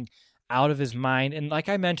playing out of his mind. And like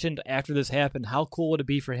I mentioned after this happened, how cool would it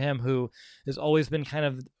be for him, who has always been kind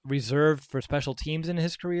of reserved for special teams in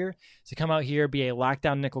his career, to come out here, be a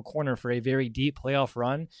lockdown nickel corner for a very deep playoff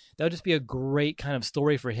run? That would just be a great kind of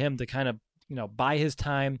story for him to kind of, buy his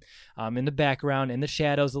time in the background, in the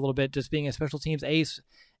shadows a little bit, just being a special teams ace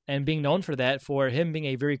and being known for that, for him being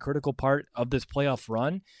a very critical part of this playoff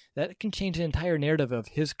run. That can change the entire narrative of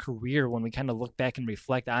his career when we kind of look back and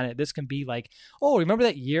reflect on it. This can be like, oh, remember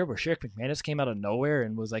that year where Sheriff McManus came out of nowhere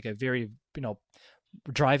and was like a very,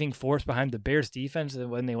 driving force behind the Bears defense, and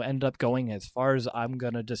when they ended up going as far as I'm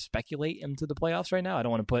going to just speculate into the playoffs right now. I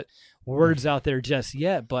don't want to put words out there just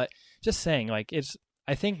yet, but just saying, like,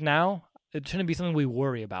 I think now it shouldn't be something we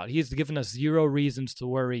worry about. He's given us zero reasons to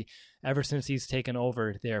worry ever since he's taken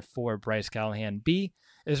over there for Bryce Callahan. B,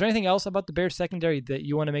 is there anything else about the Bears secondary that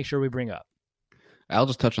you want to make sure we bring up? I'll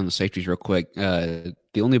just touch on the safeties real quick. The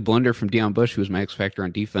only blunder from Deion Bush, who was my X factor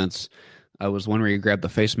on defense, was one where he grabbed the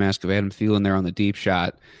face mask of Adam Thielen there on the deep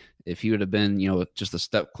shot. If he would have been, just a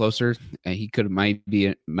step closer, he could have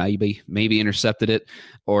maybe intercepted it,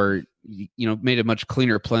 or made a much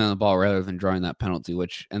cleaner play on the ball rather than drawing that penalty,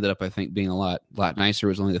 which ended up, I think, being a lot nicer.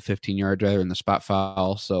 It was only the 15-yard rather than the spot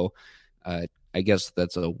foul. So I guess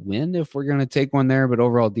that's a win if we're going to take one there. But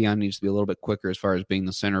overall, Deion needs to be a little bit quicker as far as being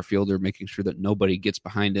the center fielder, making sure that nobody gets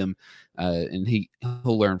behind him. And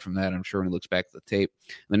he'll learn from that, I'm sure, when he looks back at the tape.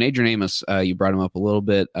 Then Adrian Amos, you brought him up a little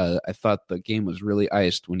bit. I thought the game was really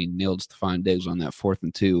iced when he nailed Stephon Diggs on that 4th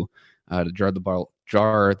and 2 to jar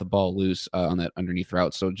the ball loose on that underneath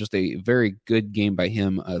route. So just a very good game by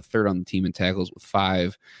him, third on the team in tackles with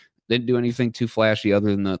 5. Didn't do anything too flashy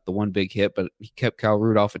other than the one big hit, but he kept Kyle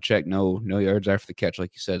Rudolph at check. No yards after the catch,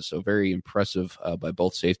 like you said. So very impressive by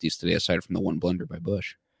both safeties today, aside from the one blunder by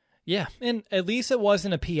Bush. Yeah, and at least it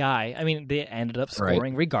wasn't a PI. I mean, they ended up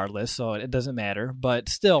scoring regardless, so it doesn't matter. But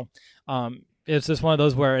still, it's just one of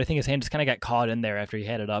those where I think his hand just kind of got caught in there after he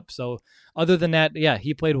had it up. So other than that, yeah,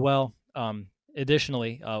 he played well.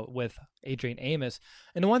 Additionally, with Adrian Amos.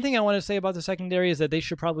 And the one thing I want to say about the secondary is that they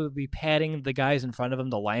should probably be patting the guys in front of them,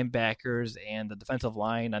 the linebackers and the defensive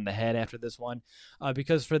line, on the head after this one,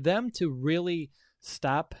 because for them to really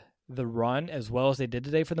stop the run as well as they did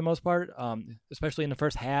today for the most part, especially in the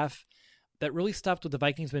first half, that really stopped what the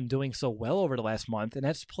Vikings been doing so well over the last month, and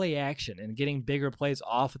that's play action and getting bigger plays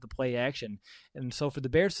off of the play action. And so for the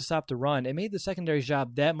Bears to stop the run, it made the secondary's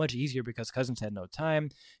job that much easier because Cousins had no time,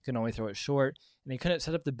 could only throw it short, and they couldn't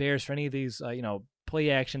set up the Bears for any of these, play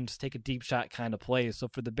actions, take a deep shot kind of plays. So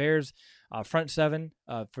for the Bears front seven,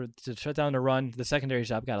 to shut down the run, the secondary's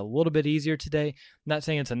job got a little bit easier today. I'm not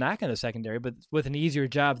saying it's a knock on the secondary, but with an easier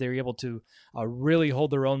job, they were able to really hold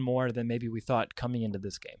their own more than maybe we thought coming into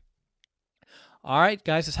this game. All right,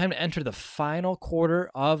 guys, it's time to enter the final quarter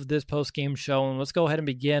of this post-game show, and let's go ahead and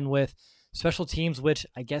begin with special teams, which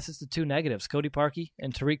I guess it's the two negatives, Cody Parkey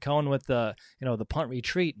and Tariq Cohen with the punt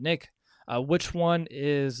retreat. Nick, which one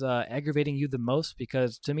is aggravating you the most?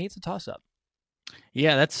 Because to me, it's a toss-up.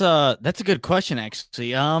 Yeah, that's a good question,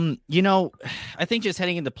 actually. I think just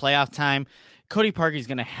heading into playoff time, Cody Parkey is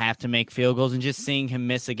going to have to make field goals, and just seeing him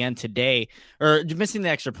miss again today, or missing the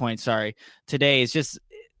extra point, today is just,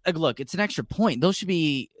 look, it's an extra point. Those should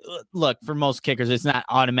be, for most kickers, it's not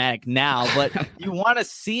automatic now, but you want to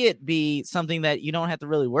see it be something that you don't have to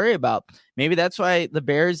really worry about. Maybe that's why the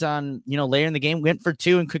Bears later in the game went for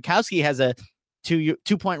 2, and Kwiatkowski has a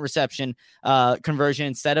 2-point reception conversion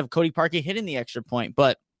instead of Cody Parkey hitting the extra point.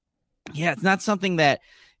 But yeah, it's not something that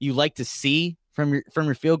you like to see from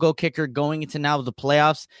your field goal kicker going into now the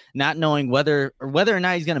playoffs, not knowing whether or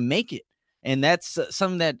not he's going to make it. And that's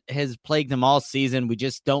something that has plagued him all season. We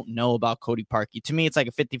just don't know about Cody Parkey. To me, it's like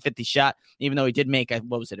a 50-50 shot, even though he did make, a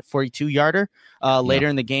 42-yarder later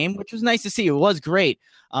in the game, which was nice to see. It was great.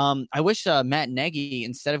 I wish Matt Nagy,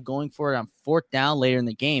 instead of going for it on 4th down later in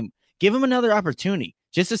the game, give him another opportunity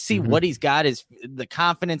just to see what he's got, is the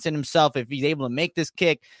confidence in himself, if he's able to make this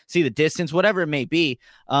kick, see the distance, whatever it may be.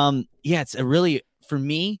 It's a really, for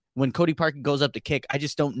me, when Cody Parkey goes up to kick, I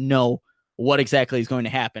just don't know what exactly is going to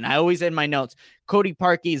happen. I always in my notes, Cody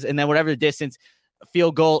Parkey's, and then whatever the distance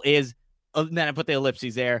field goal is, and then I put the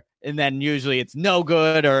ellipses there, and then usually it's no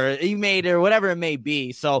good, or he made it, or whatever it may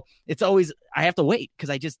be. So it's always, I have to wait because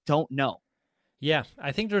I just don't know. Yeah,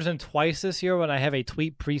 I think there's been twice this year when I have a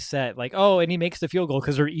tweet preset like, oh, and he makes the field goal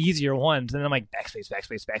because they're easier ones. And then I'm like,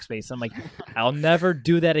 backspace. I'm like, I'll never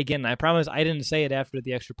do that again. I promise I didn't say it after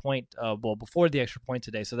the extra point, before the extra point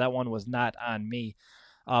today. So that one was not on me.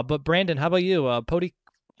 But Brandon, how about you? Pody?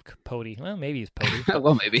 Well, maybe he's Pody.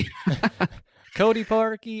 Well, maybe. Cody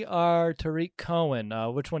Parkey or Tariq Cohen?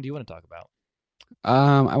 Which one do you want to talk about?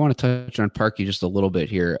 I want to touch on Parkey just a little bit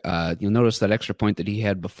here. You'll notice that extra point that he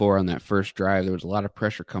had before on that first drive. There was a lot of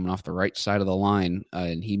pressure coming off the right side of the line,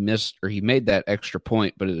 and he made that extra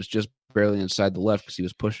point, but it was just barely inside the left because he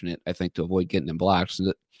was pushing it, I think, to avoid getting in blocks.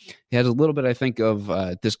 And he has a little bit, I think, of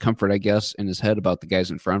discomfort, I guess, in his head about the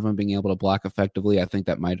guys in front of him being able to block effectively. I think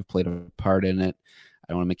that might have played a part in it. I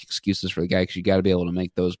don't want to make excuses for the guy because you got to be able to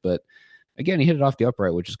make those. But again, he hit it off the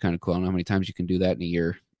upright, which is kind of cool. I don't know how many times you can do that in a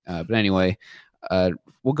year. But anyway,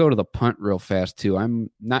 we'll go to the punt real fast, too. I'm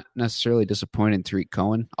not necessarily disappointed in Tariq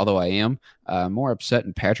Cohen, although I am more upset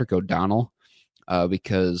in Patrick O'Donnell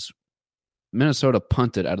because Minnesota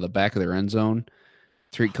punted out of the back of their end zone.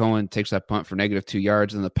 Tariq Cohen takes that punt for -2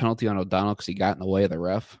 yards, and the penalty on O'Donnell because he got in the way of the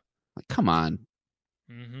ref. Like, come on.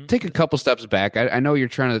 Mm-hmm. Take a couple steps back. I know you're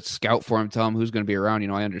trying to scout for him, tell him who's going to be around.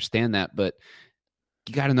 I understand that, but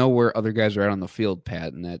you got to know where other guys are at on the field,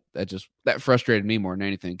 Pat, and that frustrated me more than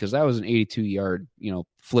anything because that was an 82-yard,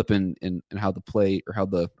 flipping in how the play or how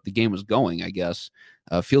the game was going, I guess.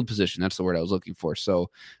 Field position, that's the word I was looking for. So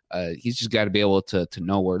he's just got to be able to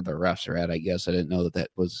know where the refs are at, I guess. I didn't know that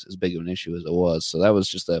was as big of an issue as it was. So that was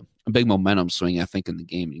just a big momentum swing, I think, in the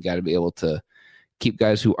game. You got to be able to keep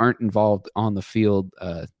guys who aren't involved on the field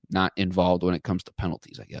not involved when it comes to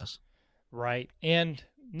penalties, I guess. Right. And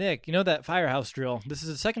Nick, that firehouse drill, this is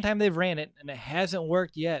the second time they've ran it, and it hasn't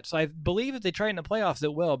worked yet. So I believe if they try it in the playoffs,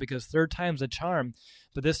 it will, because third time's a charm.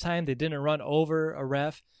 But this time they didn't run over a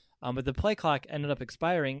ref. But the play clock ended up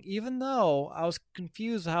expiring, even though I was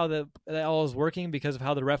confused how that all was working because of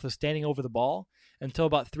how the ref was standing over the ball until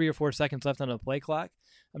about 3 or 4 seconds left on the play clock.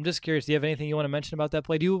 I'm just curious, do you have anything you want to mention about that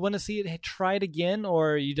play? Do you want to see it tried again,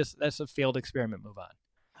 or that's a failed experiment, move on?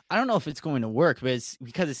 I don't know if it's going to work, but it's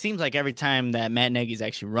because it seems like every time that Matt Nagy's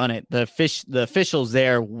actually run it, the officials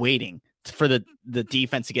there waiting for the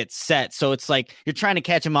defense to get set. So it's like you're trying to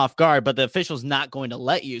catch him off guard, but the official's not going to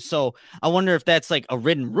let you. So I wonder if that's like a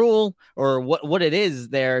written rule or what it is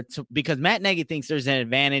there, because Matt Nagy thinks there's an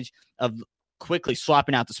advantage of quickly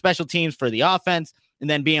swapping out the special teams for the offense and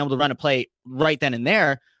then being able to run a play right then and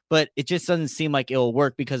there. But it just doesn't seem like it'll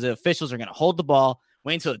work because the officials are going to hold the ball,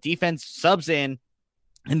 wait until the defense subs in,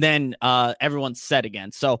 and then everyone's set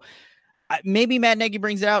again. So maybe Matt Nagy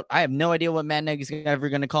brings it out. I have no idea what Matt Nagy's ever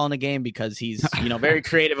going to call in a game because he's very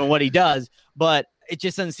creative in what he does. But it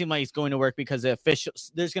just doesn't seem like it's going to work because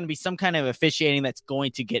there's going to be some kind of officiating that's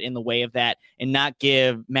going to get in the way of that and not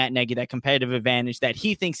give Matt Nagy that competitive advantage that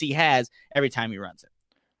he thinks he has every time he runs it.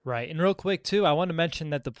 Right. And real quick, too, I want to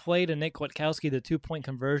mention that the play to Nick Kwiatkowski, the 2-point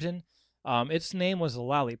conversion, its name was a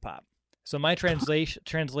lollipop. So my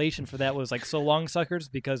translation for that was like so long suckers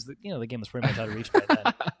because the game was pretty much out of reach by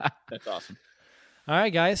then. That's awesome. All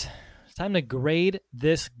right, guys, it's time to grade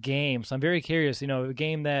this game. So I'm very curious. A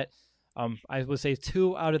game that I would say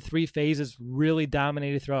 2 out of 3 phases really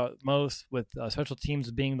dominated throughout most, with special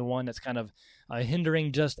teams being the one that's kind of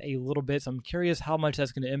hindering just a little bit. So I'm curious how much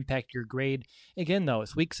that's going to impact your grade. Again, though,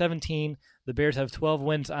 it's Week 17. The Bears have 12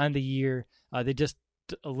 wins on the year. They just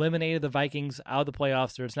eliminated the Vikings out of the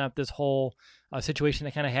playoffs. There's not this whole situation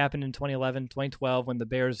that kind of happened in 2011, 2012 when the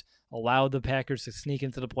Bears allowed the Packers to sneak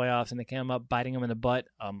into the playoffs and they came up biting them in the butt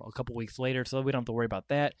a couple weeks later, so we don't have to worry about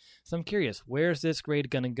that. So I'm curious, where's this grade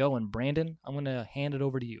going to go? And Brandon, I'm going to hand it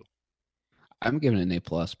over to you. I'm giving it an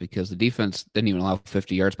A+ because the defense didn't even allow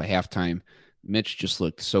 50 yards by halftime. Mitch just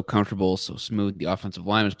looked so comfortable, so smooth. The offensive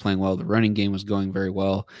line was playing well. The running game was going very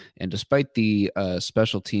well. And despite the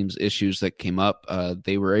special teams issues that came up,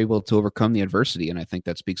 they were able to overcome the adversity. And I think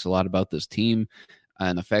that speaks a lot about this team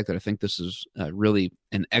and the fact that I think this is really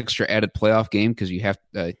an extra added playoff game because you have,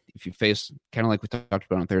 if you face, kind of like we talked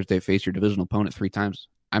about on Thursday, face your divisional opponent 3 times.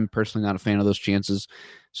 I'm personally not a fan of those chances.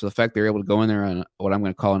 So the fact they're able to go in there on what I'm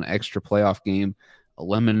going to call an extra playoff game,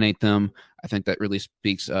 eliminate them, I think that really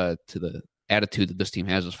speaks to the attitude that this team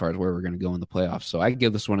has as far as where we're going to go in the playoffs. So I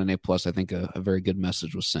give this one an A+. I think a very good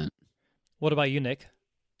message was sent. What about you, Nick?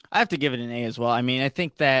 I have to give it an A as well. I mean, I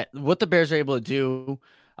think that what the Bears are able to do,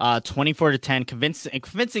 24-10,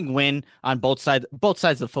 convincing win on both sides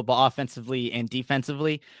of the football, offensively and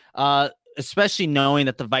defensively, especially knowing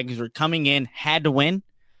that the Vikings were coming in, had to win.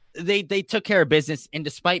 They took care of business, and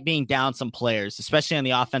despite being down some players, especially on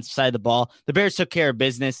the offensive side of the ball, the Bears took care of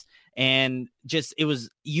business. And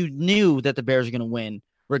you knew that the Bears were going to win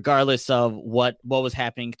regardless of what was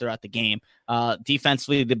happening throughout the game.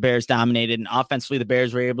 Defensively, the Bears dominated, and offensively, the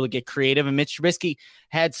Bears were able to get creative. And Mitch Trubisky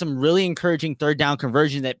had some really encouraging third down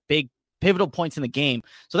conversions at big pivotal points in the game.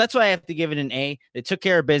 So that's why I have to give it an A. They took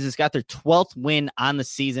care of business, got their 12th win on the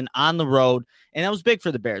season on the road, and that was big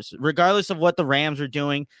for the Bears. Regardless of what the Rams were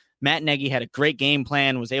doing, Matt Nagy had a great game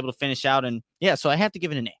plan, was able to finish out, and yeah, so I have to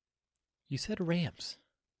give it an A. You said Rams.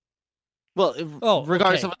 Well,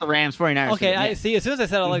 regardless okay. of what the Rams 49ers. Okay, I see. As soon as I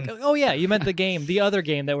said it, I'm like, oh yeah, you meant the other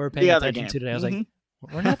game that we're paying attention to today. I was like,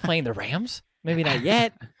 we're not playing the Rams. Maybe not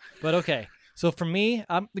yet, but okay. So for me,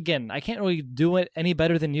 again, I can't really do it any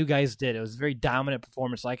better than you guys did. It was a very dominant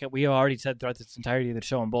performance, like we already said throughout this entirety of the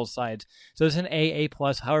show on both sides. So it's an A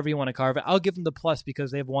plus, however you want to carve it. I'll give them the plus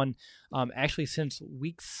because they've won actually since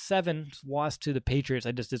week 7 loss to the Patriots.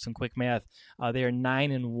 I just did some quick math. They are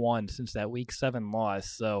 9-1 since that week 7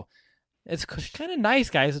 loss. So it's kind of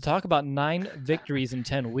nice, guys, to talk about 9 victories in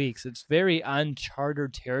 10 weeks. It's very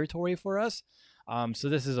uncharted territory for us. So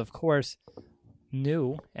this is, of course,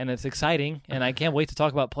 new, and it's exciting, and I can't wait to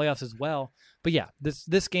talk about playoffs as well. But yeah,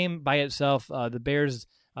 this game by itself, the Bears,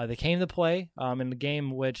 they came to play in the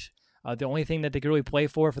game which the only thing that they could really play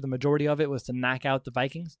for the majority of it was to knock out the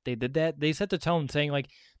Vikings. They did that. They set the tone saying, like,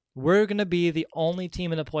 we're going to be the only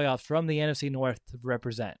team in the playoffs from the NFC North to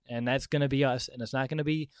represent, and that's going to be us, and it's not going to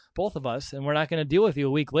be both of us, and we're not going to deal with you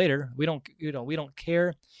a week later. We don't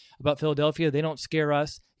care about Philadelphia. They don't scare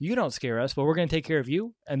us. You don't scare us, but we're going to take care of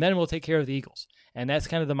you, and then we'll take care of the Eagles. And that's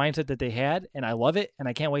kind of the mindset that they had, and I love it, and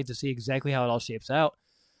I can't wait to see exactly how it all shapes out.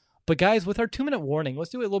 But guys, with our 2-minute warning, let's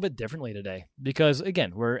do it a little bit differently today because,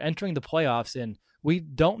 again, we're entering the playoffs, and we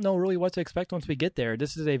don't know really what to expect once we get there.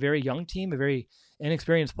 This is a very young team, a very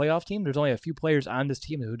inexperienced playoff team. There's only a few players on this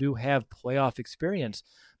team who do have playoff experience.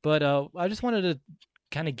 But I just wanted to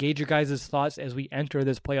kind of gauge your guys' thoughts as we enter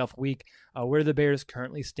this playoff week, where the Bears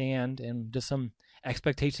currently stand, and just some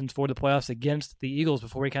expectations for the playoffs against the Eagles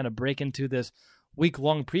before we kind of break into this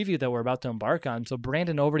week-long preview that we're about to embark on. So,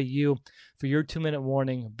 Brandon, over to you for your 2-minute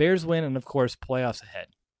warning. Bears win, and, of course, playoffs ahead.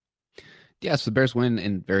 Yes, the Bears win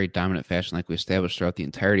in very dominant fashion like we established throughout the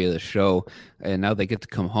entirety of the show, and now they get to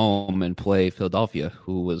come home and play Philadelphia,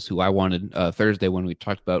 who I wanted Thursday when we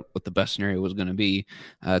talked about what the best scenario was going to be.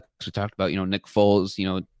 We talked about, Nick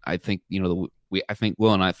Foles, I think, I think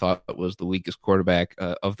Will and I thought it was the weakest quarterback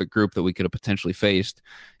of the group that we could have potentially faced,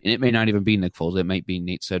 and it may not even be Nick Foles. It might be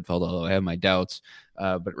Nate Sudfeld, although I have my doubts.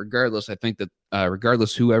 But regardless, I think that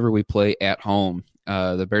regardless whoever we play at home,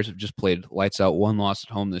 the Bears have just played lights out, 1 loss at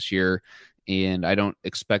home this year, and I don't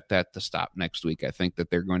expect that to stop next week. I think that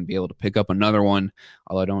they're going to be able to pick up another one,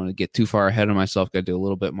 although I don't want to get too far ahead of myself. Got to do a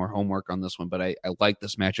little bit more homework on this one, but I like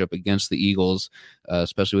this matchup against the Eagles,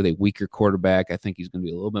 especially with a weaker quarterback. I think he's going to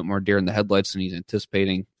be a little bit more deer in the headlights than he's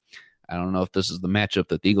anticipating. I don't know if this is the matchup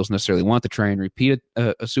that the Eagles necessarily want to try and repeat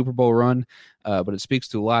a Super Bowl run, but it speaks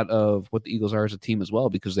to a lot of what the Eagles are as a team as well,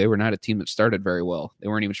 because they were not a team that started very well. They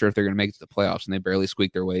weren't even sure if they're going to make it to the playoffs, and they barely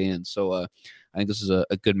squeaked their way in. So I think this is a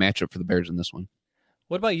good matchup for the Bears in this one.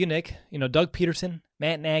 What about you, Nick? Doug Peterson,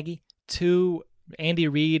 Matt Nagy, 2 Andy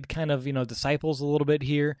Reid kind of disciples a little bit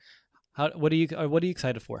here. What are you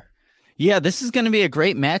excited for? Yeah, this is going to be a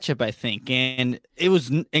great matchup, I think. And it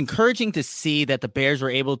was encouraging to see that the Bears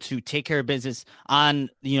were able to take care of business on,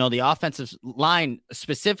 the offensive line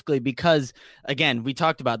specifically because, again, we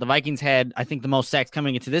talked about the Vikings had, I think, the most sacks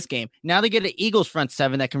coming into this game. Now they get an Eagles front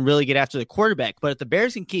 7 that can really get after the quarterback. But if the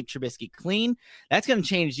Bears can keep Trubisky clean, that's going to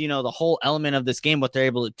change, the whole element of this game, what they're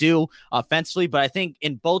able to do offensively. But I think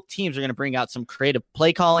in both teams are going to bring out some creative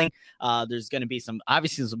play calling. There's going to be some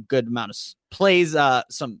good amount of plays,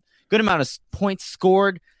 some good amount of points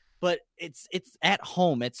scored, but it's at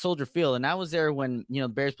home at Soldier Field. And I was there when, the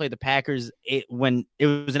Bears played the Packers, when it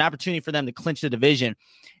was an opportunity for them to clinch the division.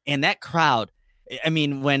 And that crowd, I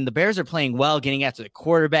mean, when the Bears are playing well, getting after the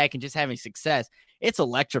quarterback and just having success, it's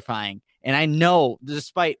electrifying. And I know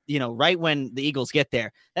despite, right when the Eagles get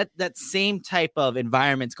there, that same type of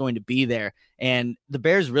environment's going to be there. And the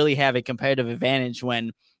Bears really have a competitive advantage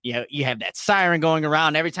when, you have that siren going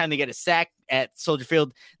around. Every time they get a sack at Soldier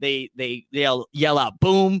Field, they yell out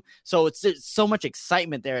boom. So it's so much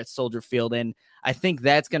excitement there at Soldier Field. And I think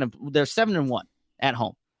they're 7-1 at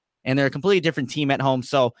home, and they're a completely different team at home.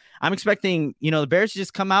 So I'm expecting, the Bears to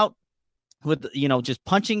just come out with, just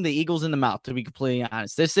punching the Eagles in the mouth, to be completely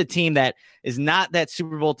honest. This is a team that is not that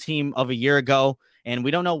Super Bowl team of a year ago, and we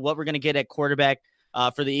don't know what we're going to get at quarterback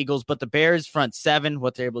for the Eagles, but the Bears front 7,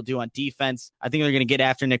 what they're able to do on defense, I think they're going to get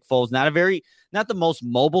after Nick Foles. Not the most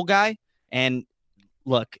mobile guy. And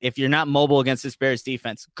look, if you're not mobile against this Bears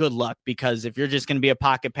defense, good luck, because if you're just going to be a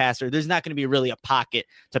pocket passer, there's not going to be really a pocket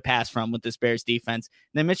to pass from with this Bears defense.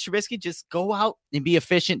 And then Mitch Trubisky, just go out and be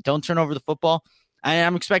efficient. Don't turn over the football.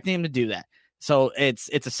 I'm expecting him to do that. So it's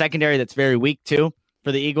a secondary that's very weak too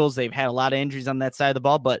for the Eagles. They've had a lot of injuries on that side of the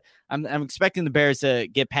ball, but I'm expecting the Bears to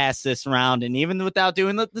get past this round. And even without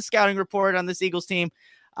doing the scouting report on this Eagles team,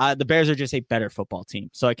 the Bears are just a better football team.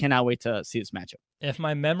 So I cannot wait to see this matchup. If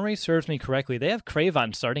my memory serves me correctly, they have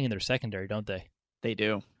Cravon starting in their secondary, don't they? They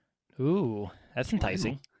do. Ooh, that's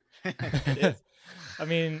enticing. I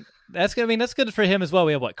mean, that's good for him as well.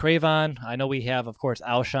 We have Cravon. I know we have, of course,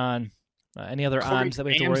 Alshon. Any other ons that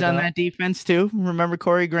we have to worry about? on that defense too. Remember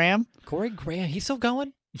Corey Graham? Corey Graham, he's still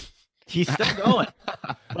going. He's still going,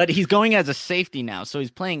 but he's going as a safety now, so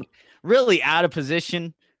he's playing really out of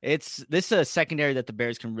position. This is a secondary that the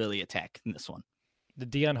Bears can really attack in this one.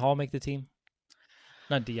 Did Deion Hall make the team?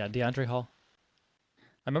 Not DeAndre Hall.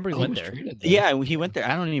 I remember he went there. Yeah, he went there.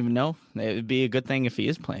 I don't even know. It would be a good thing if he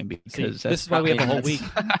is playing because this is why we have a whole week.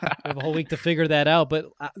 We have a whole week to figure that out. But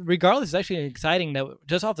regardless, it's actually exciting that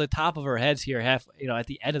just off the top of our heads here, at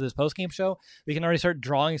the end of this postgame show, we can already start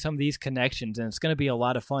drawing some of these connections, and it's going to be a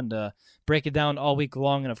lot of fun to break it down all week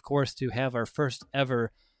long, and of course to have our first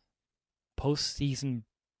ever postseason.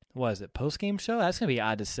 What is it? Postgame show? That's going to be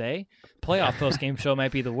odd to say. Playoff postgame show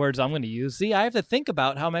might be the words I'm going to use. See, I have to think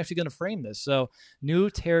about how I'm actually going to frame this. So new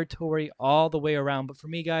territory all the way around. But for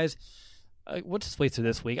me, guys, we'll just wait till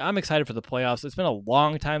this week. I'm excited for the playoffs. It's been a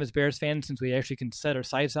long time as Bears fans since we actually can set our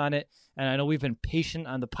sights on it. And I know we've been patient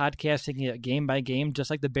on the podcast, taking it game by game, just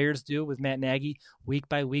like the Bears do with Matt Nagy, week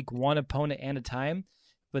by week, one opponent at a time.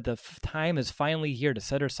 But the time is finally here to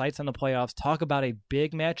set our sights on the playoffs, talk about a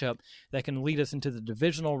big matchup that can lead us into the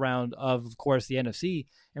divisional round of course, the NFC,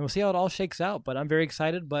 and we'll see how it all shakes out. But I'm very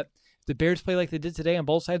excited. But if the Bears play like they did today on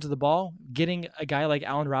both sides of the ball, getting a guy like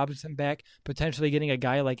Allen Robinson back, potentially getting a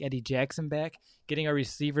guy like Eddie Jackson back, getting our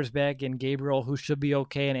receivers back in Gabriel, who should be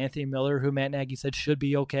okay, and Anthony Miller, who Matt Nagy said should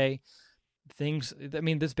be okay.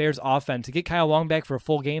 This Bears offense, to get Kyle Long back for a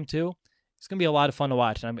full game too, it's going to be a lot of fun to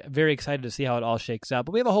watch, and I'm very excited to see how it all shakes out.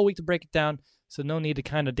 But we have a whole week to break it down, so no need to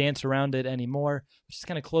kind of dance around it anymore. Let's just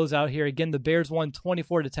kind of close out here. Again, the Bears won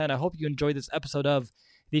 24-10. I hope you enjoyed this episode of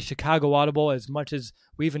the Chicago Audible as much as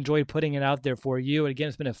we've enjoyed putting it out there for you. And again,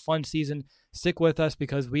 it's been a fun season. Stick with us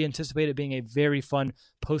because we anticipate it being a very fun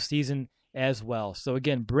postseason as well. So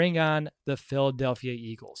again, bring on the Philadelphia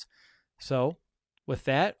Eagles. So with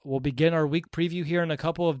that, we'll begin our week preview here in a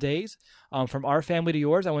couple of days. From our family to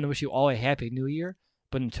yours, I want to wish you all a happy new year.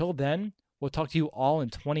 But until then, we'll talk to you all in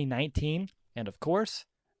 2019. And of course,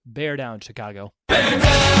 bear down, Chicago. Bear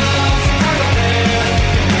down!